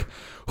like,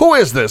 "Who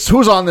is this?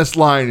 Who's on this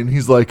line?" And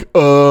he's like,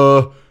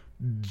 "Jabba."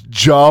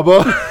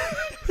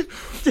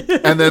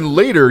 And then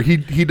later he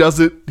does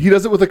it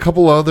with a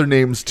couple other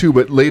names too,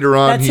 but later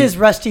on That's his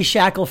Rusty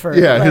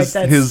Shackleford. Yeah,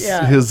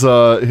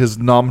 Like, his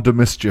nom de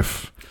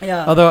mischief.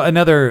 Yeah. Although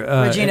another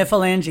Regina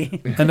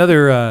Phalange.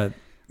 another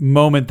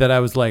moment that I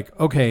was like,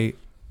 okay,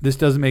 this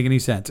doesn't make any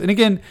sense. And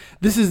again,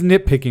 this is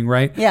nitpicking,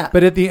 right? Yeah.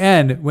 But at the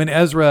end, when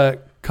Ezra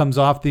comes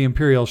off the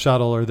Imperial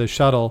shuttle or the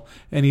shuttle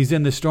and he's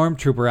in the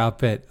Stormtrooper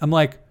outfit, I'm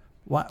like,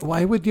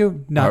 why would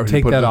you not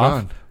take that off?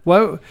 On?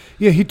 Why?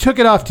 Yeah, he took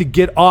it off to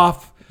get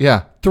off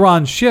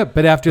Thrawn's ship,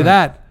 but after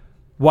that,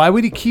 why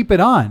would he keep it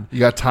on? You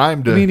got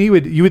time to. I mean, you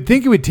would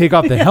think he would take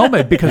off the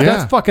helmet because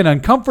that's fucking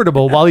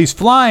uncomfortable while he's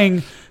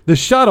flying the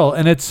shuttle.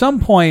 And at some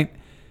point,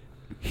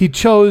 he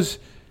chose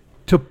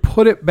to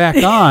put it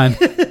back on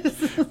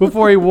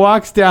before he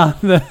walks down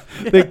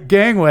the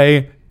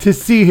gangway to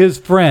see his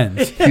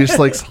friends. He just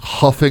likes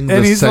huffing the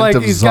And he's scent like,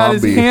 of he's zombie.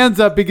 got his hands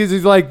up because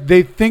he's like,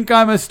 they think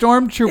I'm a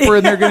stormtrooper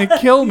and they're going to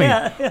kill me.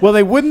 Yeah. Well,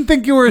 they wouldn't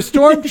think you were a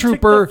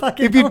stormtrooper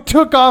if you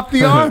took off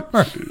the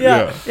armor.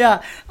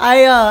 Yeah.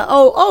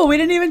 We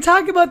didn't even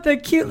talk about the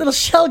cute little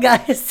shell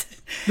guys.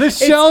 The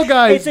shell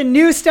guys. It's a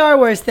new Star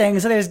Wars thing,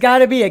 so there's got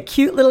to be a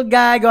cute little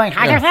guy going.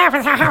 Could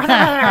anybody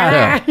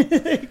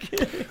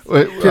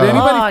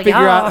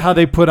figure out how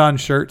they put on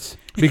shirts?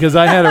 Because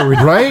I had a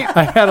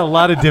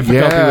lot of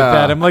difficulty with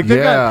that. I'm like,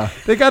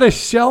 they got a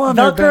shell on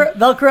their back.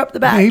 Velcro up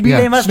the back. Maybe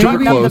they must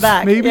maybe up the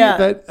back. Maybe Yeah.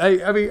 that.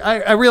 I mean,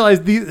 I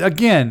realize these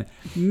again,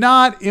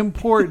 not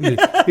important.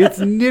 It's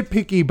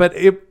nitpicky, but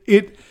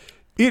it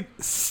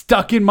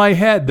stuck in my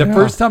head the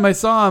first time I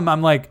saw him.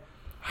 I'm like,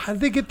 how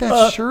did they get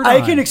that shirt on? I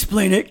can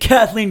explain it.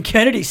 Kathleen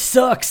Kennedy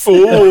sucks.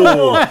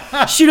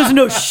 Oh. She doesn't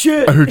know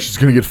shit. I heard she's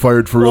gonna get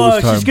fired for real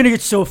this time. She's gonna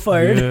get so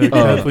fired. Yeah,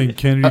 Kathleen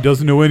Kennedy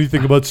doesn't know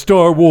anything about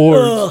Star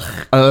Wars.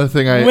 Another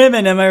thing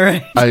Women, am I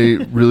right?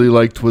 I really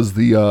liked was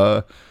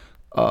the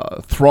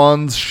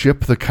Thrawn's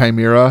ship, the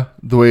Chimera,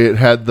 the way it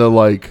had the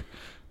like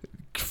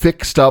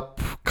fixed up,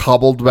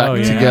 cobbled back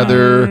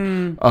together.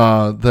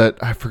 That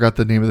I forgot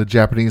the name of the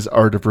Japanese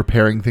art of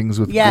repairing things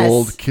with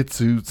gold.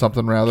 Kitsu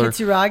something rather.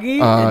 Kitsuragi?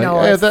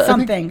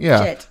 Something.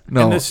 Shit.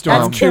 No. And the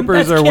stormtroopers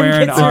that's are Kim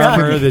wearing Kitsuragi.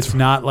 armor that's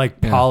not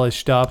like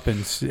polished up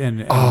and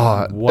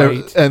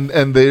white.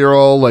 And they are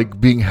all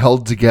like being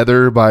held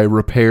together by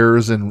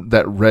repairs and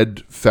that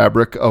red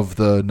fabric of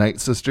the Night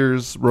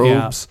Sisters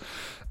robes.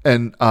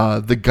 And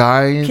the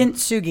guy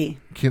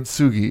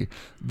Kintsugi,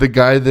 the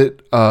guy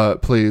that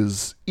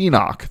plays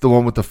Enoch, the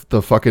one with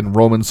the fucking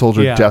Roman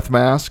soldier death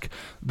mask,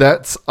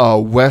 that's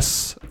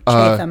Wes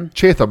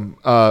Chatham,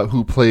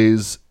 who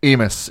plays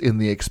Amos in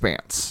The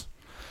Expanse.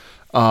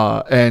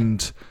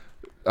 I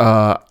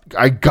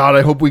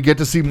hope we get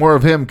to see more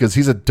of him because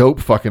he's a dope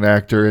fucking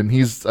actor and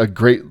he's a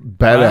great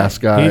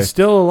badass guy. He's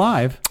still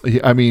alive.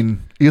 I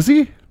mean, is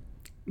he?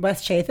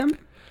 Wes Chatham?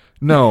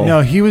 No,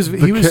 he was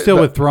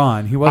still with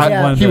Thrawn. He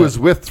wasn't one of He was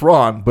with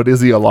Thrawn, but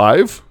is he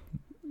alive?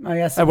 I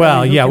guess.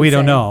 Well, we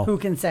don't know. Who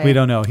can say? We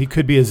don't know. He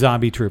could be a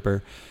zombie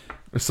trooper.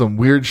 There's some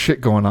weird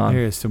shit going on.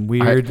 There's some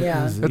weird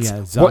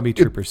zombie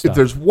trooper stuff. If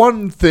there's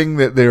one thing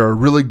that they are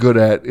really good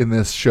at in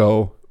this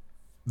show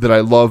that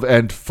I love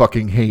and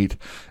fucking hate,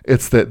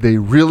 it's that they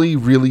really,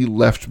 really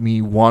left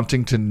me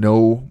wanting to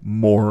know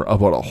more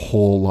about a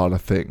whole lot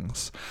of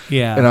things.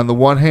 Yeah. And on the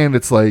one hand,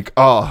 it's like,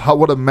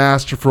 what a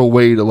masterful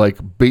way to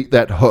like bait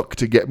that hook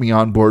to get me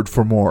on board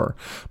for more.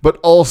 But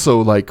also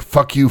like,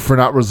 fuck you for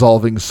not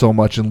resolving so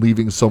much and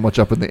leaving so much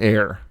up in the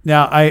air.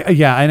 Now,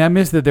 and I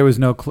missed that there was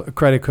no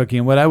credit cookie.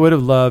 And what I would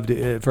have loved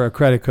for a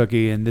credit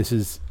cookie, and this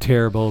is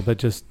terrible, but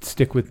just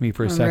stick with me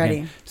for a second.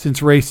 Ready.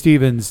 Since Ray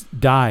Stevens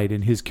died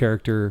and his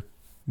character,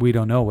 we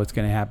don't know what's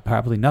going to happen.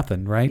 Probably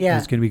nothing, right? Yeah.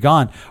 It's going to be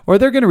gone. Or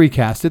they're going to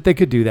recast it. They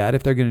could do that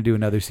if they're going to do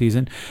another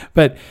season.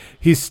 But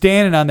he's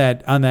standing on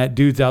that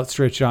dude's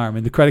outstretched arm,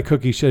 and the credit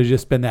cookie should have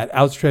just been that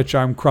outstretched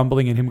arm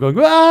crumbling and him going,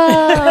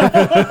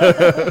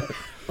 ah!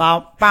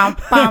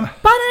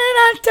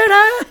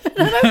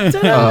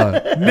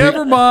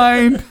 Never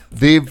mind.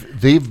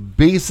 They've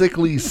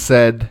basically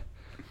said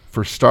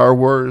for Star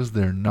Wars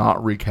they're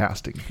not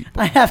recasting people.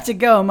 I have to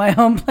go. My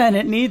home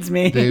planet needs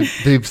me.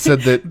 They've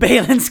said that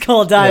Balin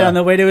Skull died on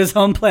the way to his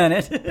home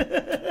planet.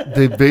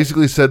 They've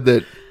basically said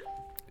that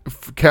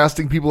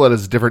casting people at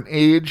a different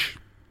age,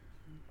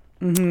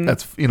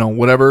 that's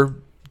whatever.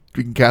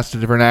 We can cast a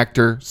different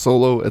actor,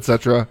 Solo,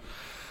 etc.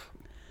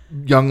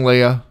 Young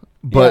Leia,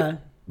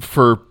 but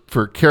for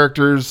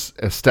characters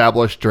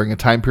established during a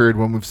time period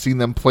when we've seen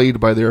them played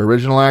by their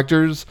original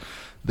actors,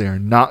 they are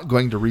not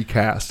going to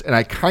recast. And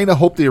I kind of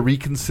hope they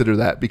reconsider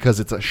that because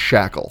it's a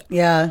shackle.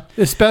 Yeah.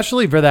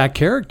 Especially for that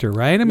character,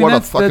 right? I mean, what a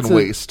fucking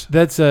waste.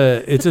 It's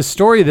a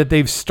story that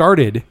they've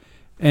started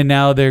and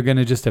now they're going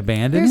to just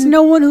abandon There's it?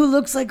 no one who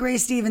looks like Ray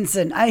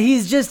Stevenson. He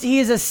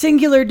is a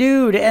singular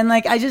dude. And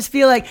like, I just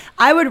feel like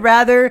I would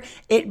rather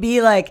it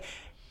be like,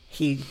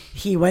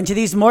 he went to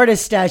these Mortis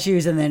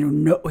statues and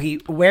then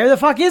where the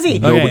fuck is he?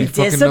 Nobody He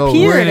fucking disappeared. knows.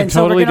 We're in a and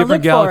so totally we're gonna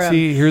different look for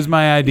galaxy. him. Here's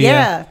my idea.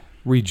 Yeah.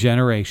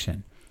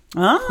 Regeneration.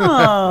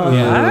 Oh.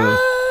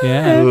 Yeah.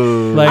 Yeah.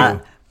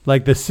 Like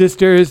Like the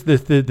sisters,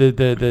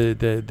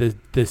 the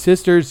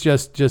sisters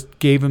just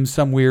gave him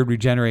some weird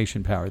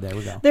regeneration power. There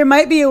we go. There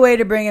might be a way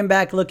to bring him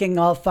back looking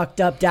all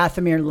fucked up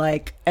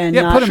Dathomir-like and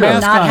put a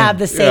mask not on have him.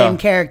 the same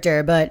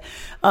character. But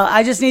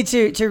I just need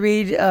to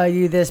read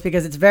you this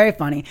because it's very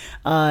funny.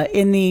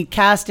 In the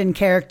cast and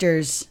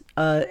characters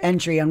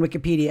entry on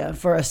Wikipedia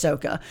for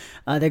Ahsoka,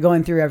 they're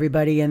going through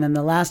everybody, and then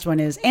the last one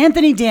is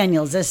Anthony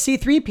Daniels as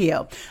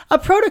C-3PO, a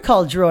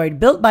protocol droid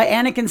built by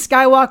Anakin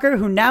Skywalker,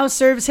 who now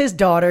serves his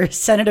daughter,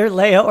 Senator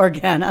Leia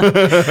Organa,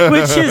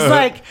 which is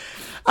like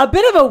a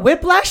bit of a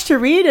whiplash to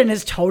read and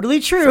is totally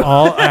true. It's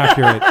all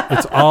accurate.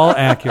 It's all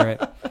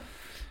accurate.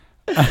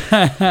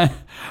 All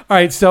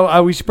right,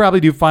 so we should probably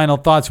do final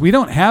thoughts. We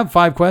don't have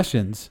 5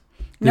 questions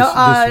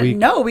this week.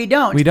 No, we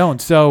don't. We don't.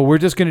 So we're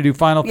just going to do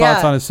final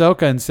thoughts on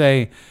Ahsoka and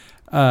say,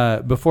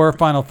 before our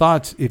final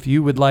thoughts, if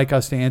you would like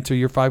us to answer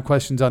your 5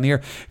 questions on the air,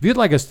 if you'd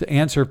like us to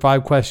answer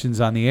 5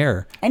 questions on the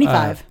air, any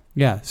 5.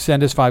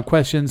 Send us 5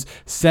 questions.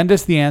 Send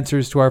us the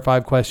answers to our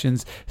 5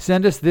 questions.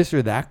 Send us this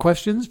or that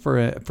questions for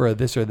a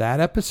this or that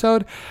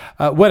episode.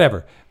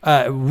 Whatever.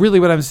 Really,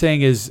 what I'm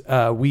saying is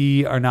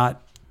we are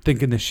not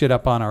thinking this shit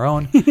up on our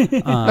own.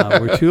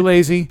 We're too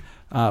lazy.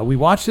 We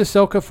watched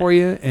Ahsoka for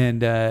you,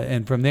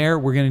 and from there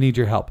we're going to need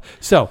your help.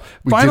 So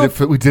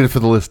we did it for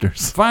the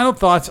listeners. Final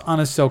thoughts on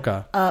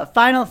Ahsoka.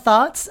 Final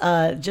thoughts.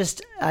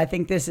 I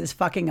think this is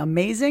fucking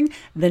amazing.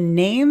 The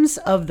names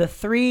of the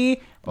 3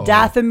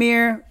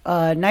 Dathomir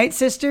Night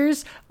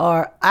Sisters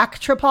are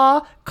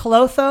Aktropah,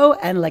 Clotho,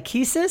 and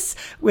Lachesis,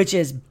 which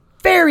is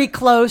very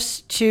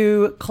close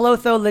to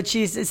Clotho,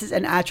 Lachesis,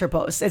 and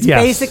Atropos. It's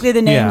basically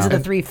the names of the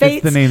 3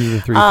 fates. It's the names of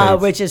the 3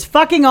 fates. Which is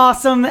fucking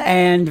awesome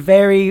and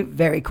very,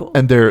 very cool.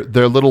 And their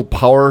little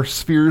power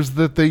spheres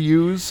that they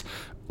use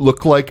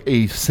look like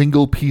a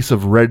single piece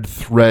of red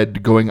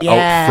thread going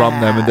out from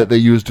them, and that they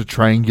use to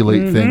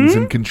triangulate things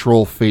and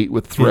control fate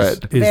with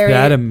thread. Is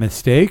that a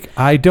mistake?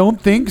 I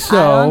don't think so.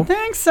 I'm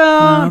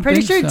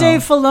pretty sure Dave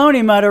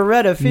Filoni might have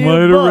read a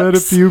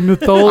few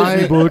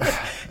mythology books.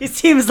 He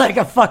seems like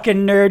a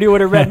fucking nerd who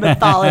would have read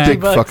mythology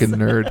Big books. fucking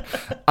nerd.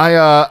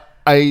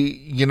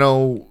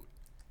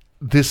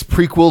 This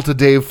prequel to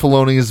Dave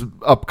Filoni's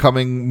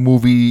upcoming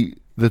movie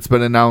that's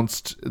been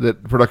announced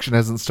that production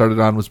hasn't started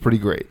on was pretty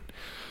great.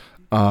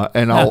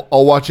 And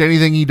I'll watch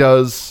anything he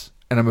does,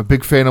 and I'm a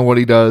big fan of what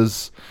he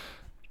does.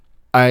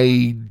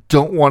 I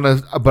don't want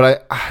to,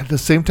 but at the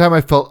same time,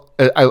 I felt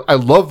I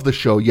love the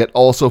show, yet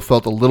also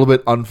felt a little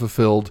bit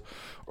unfulfilled,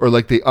 or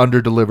like they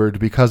underdelivered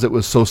because it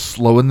was so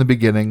slow in the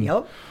beginning.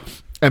 Yep.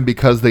 And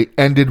because they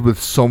ended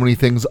with so many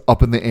things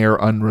up in the air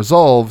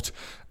unresolved.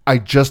 I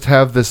just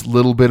have this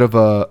little bit of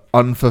a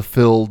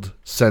unfulfilled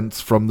sense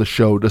from the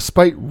show,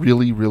 despite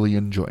really, really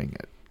enjoying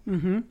it.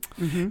 Mm-hmm.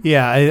 Mm-hmm.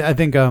 Yeah, I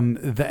think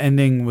the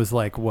ending was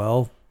like,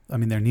 well, I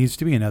mean, there needs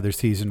to be another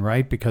season,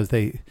 right? Because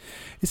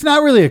it's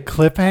not really a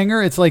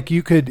cliffhanger. It's like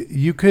you could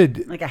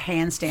like a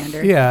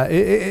handstander.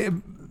 Yeah,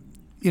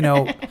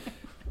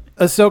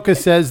 Ahsoka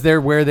says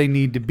they're where they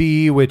need to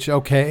be, which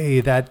if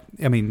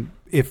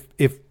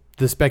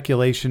the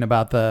speculation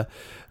about the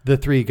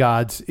 3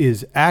 gods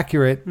is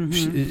accurate,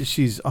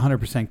 she's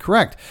 100%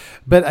 correct.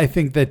 But I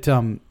think that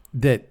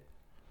that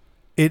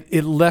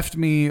it left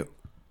me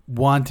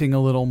wanting a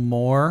little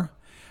more,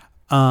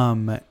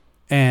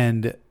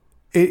 and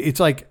it's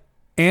like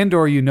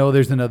Andor.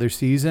 There's another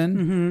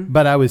season,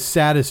 but I was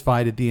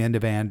satisfied at the end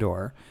of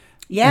Andor.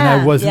 Yeah, and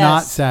I was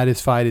not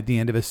satisfied at the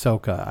end of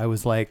Ahsoka. I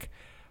was like,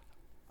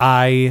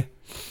 I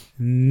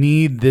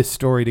need this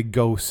story to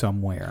go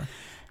somewhere.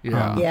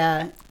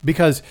 Yeah.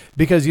 Because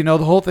the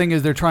whole thing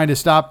is they're trying to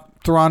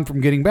stop Thrawn from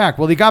getting back.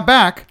 Well, he got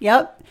back.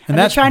 Yep. And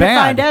they're that's trying bad.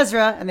 to find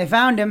Ezra, and they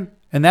found him.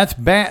 And that's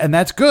bad, and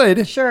that's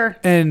good. Sure.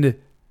 And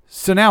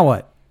so now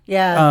what?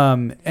 Yeah.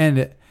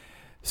 And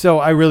so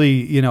I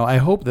really, I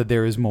hope that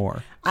there is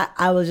more.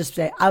 I will just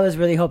say, I was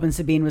really hoping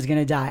Sabine was going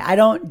to die. I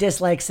don't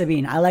dislike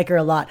Sabine. I like her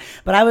a lot.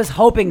 But I was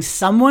hoping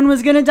someone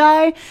was going to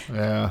die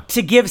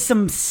to give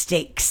some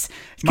stakes.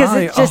 Because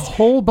it's just a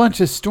whole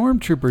bunch of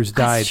stormtroopers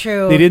died. That's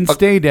true. They didn't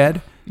stay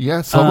dead.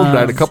 Yeah, some of them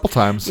died a couple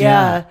times.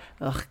 Yeah.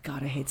 Oh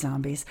God, I hate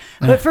zombies.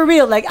 But for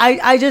real, like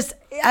it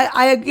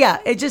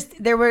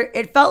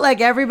felt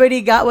like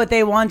everybody got what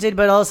they wanted,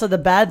 but also the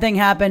bad thing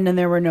happened and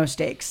there were no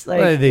stakes.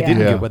 Like they didn't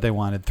get what they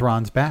wanted.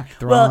 Thrawn's back.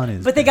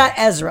 But they got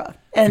Ezra.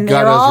 And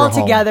they're all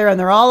together and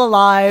they're all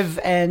alive.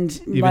 And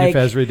even if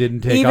Ezra didn't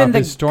take off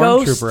his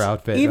stormtrooper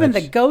outfit. Even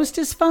the ghost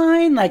is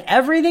fine. Like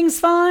everything's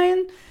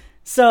fine.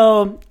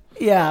 So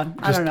yeah,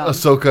 I don't know.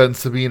 Ahsoka and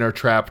Sabine are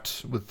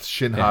trapped with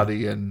Shin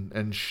Hati and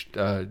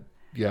Anakin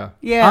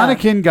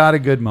got a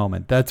good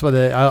moment. That's what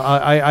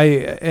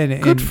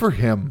good for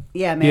him.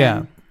 Yeah, man.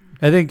 Yeah,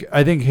 I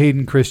think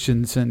Hayden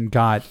Christensen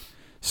got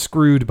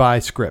screwed by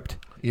script.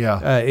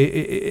 Yeah.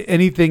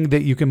 Anything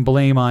that you can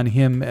blame on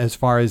him as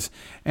far as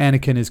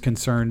Anakin is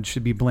concerned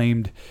should be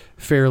blamed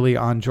fairly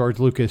on George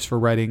Lucas for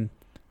writing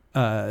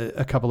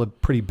a couple of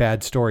pretty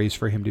bad stories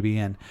for him to be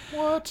in.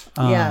 What?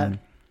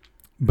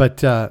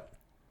 But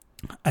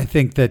I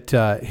think that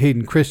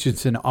Hayden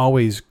Christensen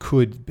always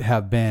could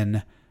have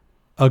been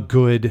a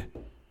good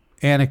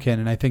Anakin,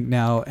 and I think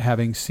now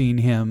having seen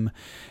him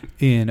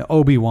in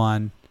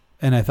Obi-Wan,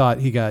 and I thought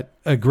he got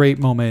a great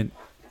moment,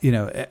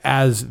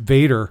 as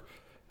Vader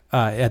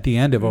at the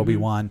end of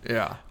Obi-Wan.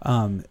 Yeah.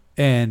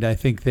 And I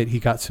think that he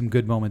got some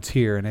good moments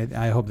here, and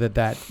I hope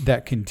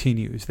that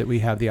continues, that we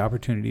have the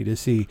opportunity to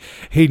see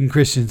Hayden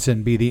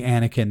Christensen be the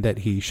Anakin that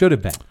he should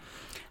have been.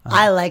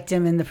 I liked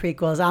him in the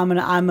prequels. I'm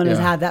gonna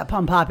have that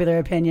unpopular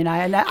opinion.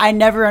 I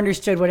never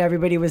understood what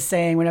everybody was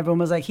saying when everyone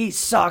was like, he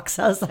sucks.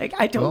 I was like,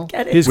 I don't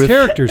get it. His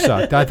character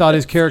sucked. I thought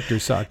his character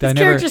sucked. His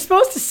character's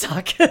supposed to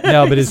suck.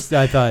 No, but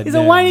I thought he's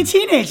a whiny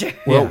teenager.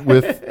 Well,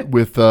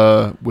 with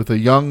a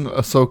young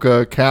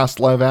Ahsoka cast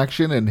live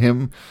action and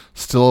him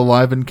still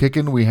alive and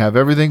kicking, we have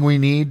everything we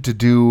need to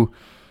do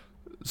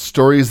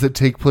stories that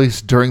take place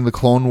during the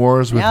Clone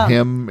Wars with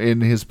him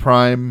in his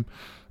prime.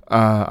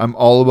 I'm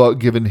all about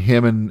giving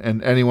him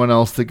and anyone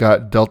else that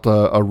got dealt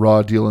a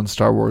raw deal in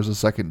Star Wars a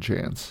second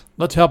chance.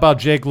 Let's help out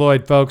Jake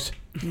Lloyd, folks.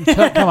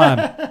 Come on.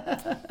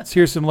 Let's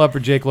hear some love for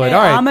Jake Lloyd. Hey,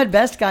 all right. Ahmed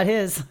Best got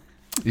his.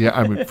 Yeah,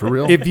 I mean, for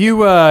real. If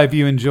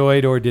you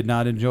enjoyed or did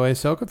not enjoy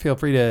Ahsoka, feel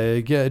free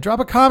to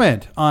drop a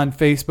comment on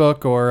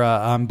Facebook or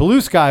on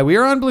Blue Sky. We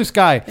are on Blue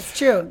Sky. It's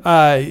true.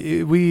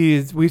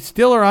 We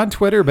still are on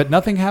Twitter, but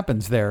nothing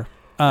happens there.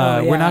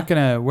 We're not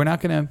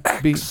gonna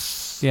be.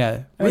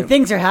 Yeah, I mean,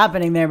 things are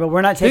happening there, but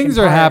we're not taking things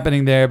are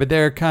happening there, but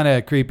they're kind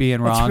of creepy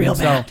and wrong. It's real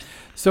bad.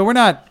 So we're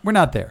not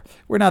there.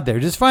 We're not there.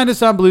 Just find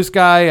us on Blue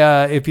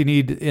Sky. If you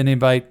need an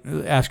invite,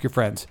 ask your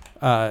friends.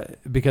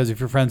 Because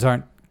if your friends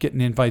aren't getting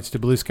invites to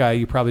Blue Sky,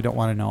 you probably don't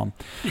want to know them.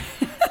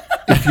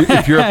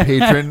 If you're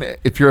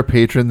a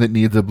patron that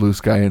needs a Blue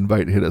Sky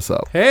invite, hit us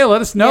up. Hey,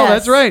 let us know. Yes,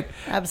 that's right.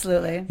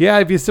 Absolutely. Yeah,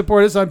 if you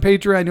support us on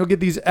Patreon, you'll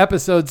get these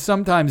episodes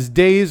sometimes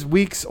days,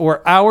 weeks,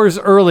 or hours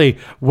early.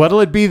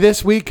 What'll it be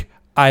this week?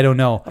 I don't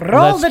know.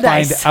 Let's find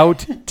dice.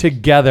 out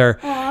together.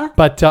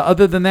 But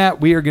other than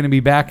that, we are going to be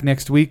back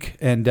next week.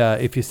 And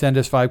if you send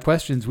us 5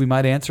 questions, we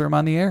might answer them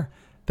on the air.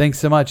 Thanks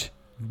so much.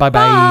 Bye-bye.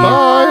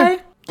 Bye.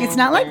 It's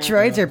not like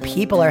droids are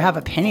people or have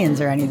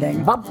opinions or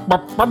anything. Oh,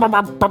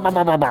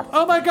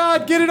 my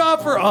God. Get it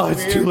off her. Oh,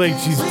 it's too late.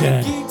 She's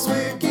dead.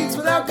 We're geeks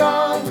without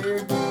God.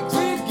 We're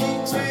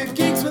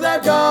geeks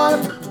without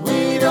God.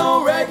 We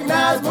don't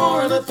recognize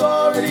moral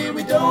authority.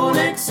 We don't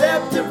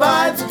accept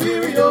divine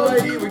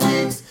superiority. We're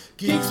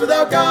geeks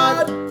without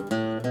God.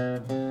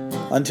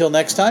 Until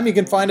next time, you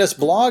can find us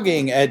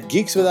blogging at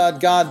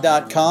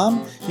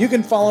geekswithoutgod.com. You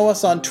can follow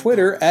us on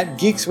Twitter at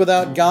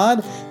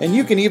geekswithoutgod, and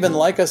you can even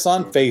like us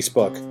on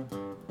Facebook.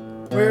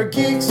 We're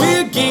geeks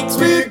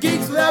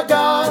without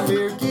God.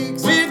 We're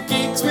geeks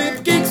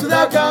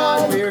without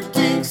God. We're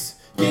geeks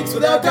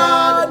without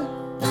God.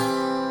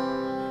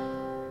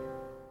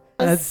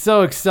 That's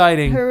so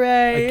exciting.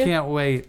 Hooray. I can't wait.